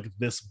out like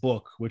this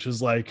book, which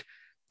is like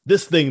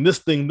this thing.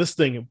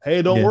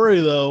 Hey, don't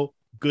worry though.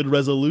 Good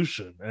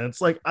resolution. And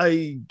it's like,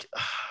 I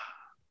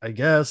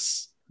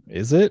guess.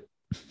 Is it?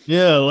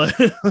 Yeah,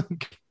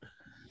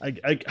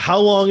 like how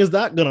long is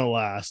that gonna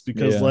last?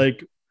 Because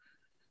like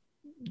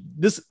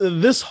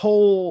this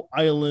whole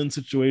island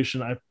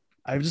situation,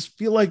 I just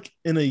feel like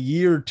in a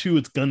year or two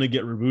it's gonna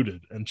get rebooted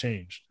and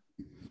changed.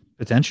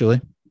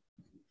 Potentially.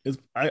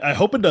 I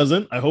hope it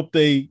doesn't. I hope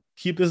they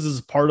keep this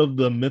as part of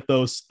the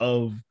mythos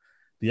of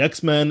the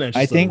X-Men. And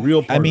I think,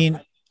 real part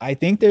I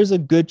think there's a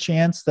good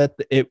chance that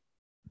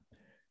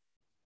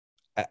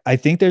I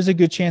think there's a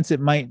good chance it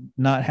might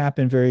not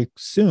happen very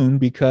soon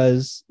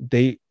because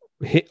they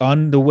hit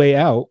on the way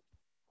out.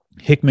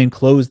 Hickman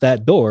closed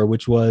that door,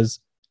 which was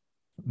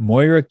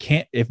Moira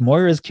can't. If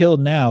Moira is killed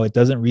now, it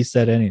doesn't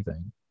reset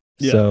anything.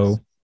 Yes. So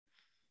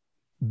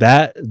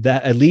that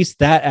at least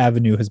that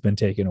avenue has been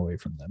taken away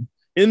from them.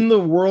 In the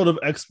world of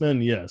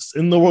X-Men, yes.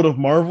 In the world of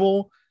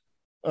Marvel,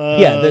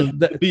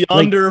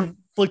 Beyonder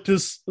flicked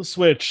his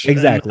switch.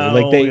 Exactly.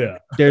 Now,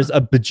 there's a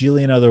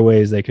bajillion other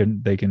ways they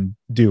can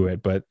do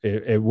it, but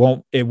it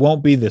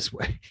won't be this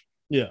way.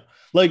 Yeah.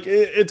 Like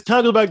it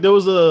kind of goes back. There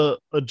was a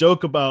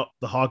joke about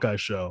the Hawkeye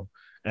show,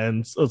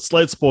 and a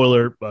slight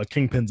spoiler,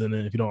 Kingpin's in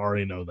it if you don't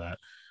already know that.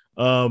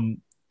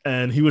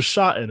 And he was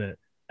shot in it.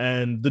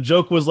 And the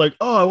joke was like,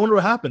 oh, I wonder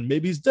what happened.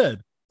 Maybe he's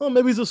dead. Oh,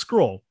 maybe he's a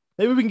scroll.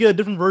 Maybe we can get a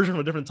different version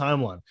from a different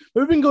timeline.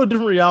 Maybe we can go to a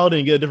different reality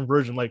and get a different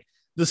version. Like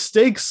the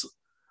stakes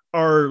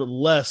are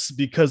less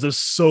because there's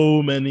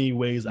so many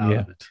ways out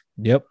of it.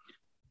 Yep.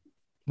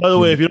 By the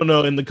way, if you don't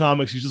know, in the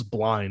comics, he's just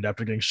blind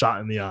after getting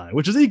shot in the eye,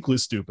 which is equally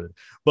stupid.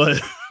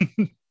 But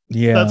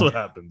yeah, that's what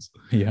happens.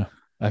 Yeah.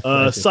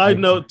 Side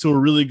note to a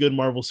really good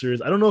Marvel series.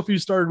 I don't know if you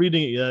started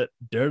reading it yet.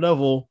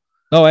 Daredevil.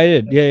 Oh, I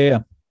did. Yeah.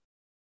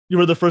 You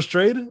read the first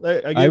trade?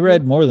 I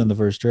read more than the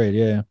first trade.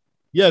 Yeah.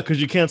 Yeah,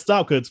 because you can't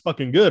stop because it's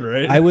fucking good,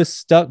 right? I was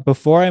stuck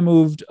before I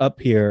moved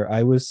up here.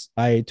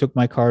 I took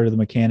my car to the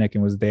mechanic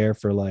and was there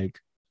for like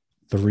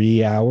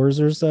 3 hours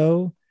or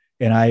so.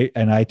 And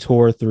I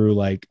tore through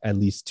like at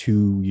least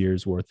 2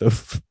 years worth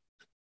of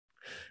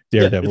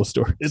Daredevil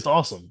stories. It's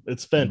awesome.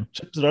 It's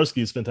Chip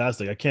Zdarsky is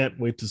fantastic. I can't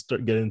wait to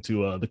get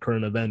into the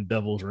current event,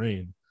 Devil's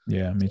Reign.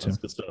 Yeah, me too. That's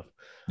good stuff.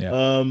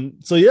 Yeah.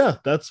 So yeah,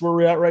 that's where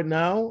we're at right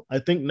now. I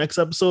think next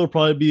episode will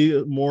probably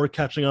be more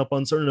catching up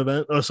on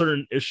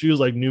certain issues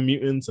like New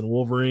Mutants and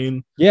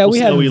Wolverine. Yeah, we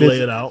have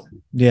lay it out.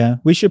 Yeah,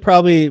 we should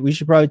probably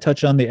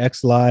touch on the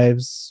X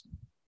Lives.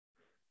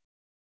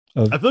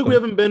 I feel like we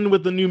haven't been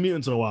with the New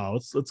Mutants in a while.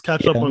 Let's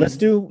catch up on. Let's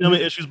do how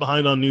many issues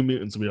behind on New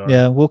Mutants we are.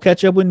 Yeah, we'll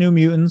catch up with New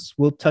Mutants.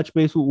 We'll touch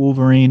base with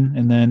Wolverine,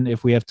 and then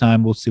if we have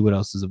time, we'll see what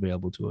else is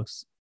available to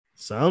us.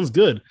 Sounds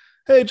good.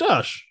 Hey,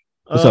 Josh.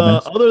 What's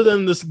up, man? Other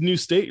than this new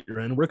state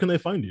you're in, where can they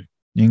find you?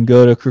 You can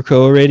go to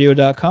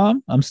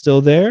krakoaradio.com. I'm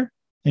still there.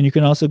 And you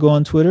can also go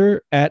on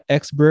Twitter at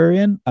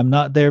xbrarian. I'm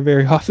not there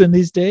very often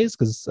these days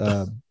because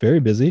very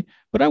busy,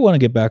 but I want to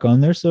get back on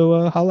there.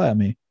 So holla at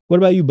me. What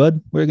about you,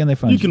 bud? Where can they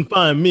find you? You can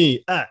find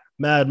me at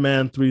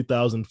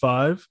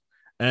Madman3005.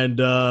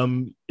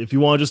 And if you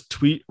want to just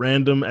tweet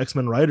random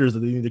X-Men writers that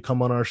they need to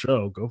come on our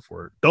show, go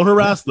for it. Don't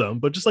harass them,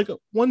 but just like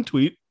one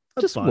tweet.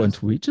 Just fine. One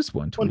tweet.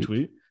 One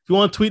tweet. If you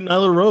want to tweet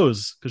Nyla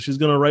Rose because she's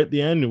going to write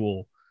the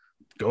annual,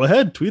 go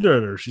ahead, tweet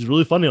at her. She's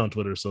really funny on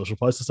Twitter, so she'll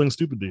probably say something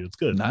stupid to you. It's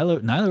good.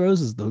 Nyla Rose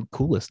is the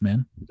coolest,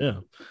 man. Yeah.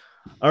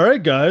 All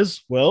right,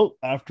 guys. Well,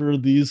 after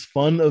these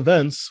fun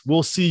events,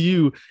 we'll see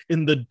you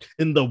in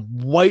the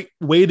white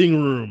waiting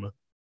room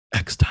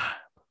next time.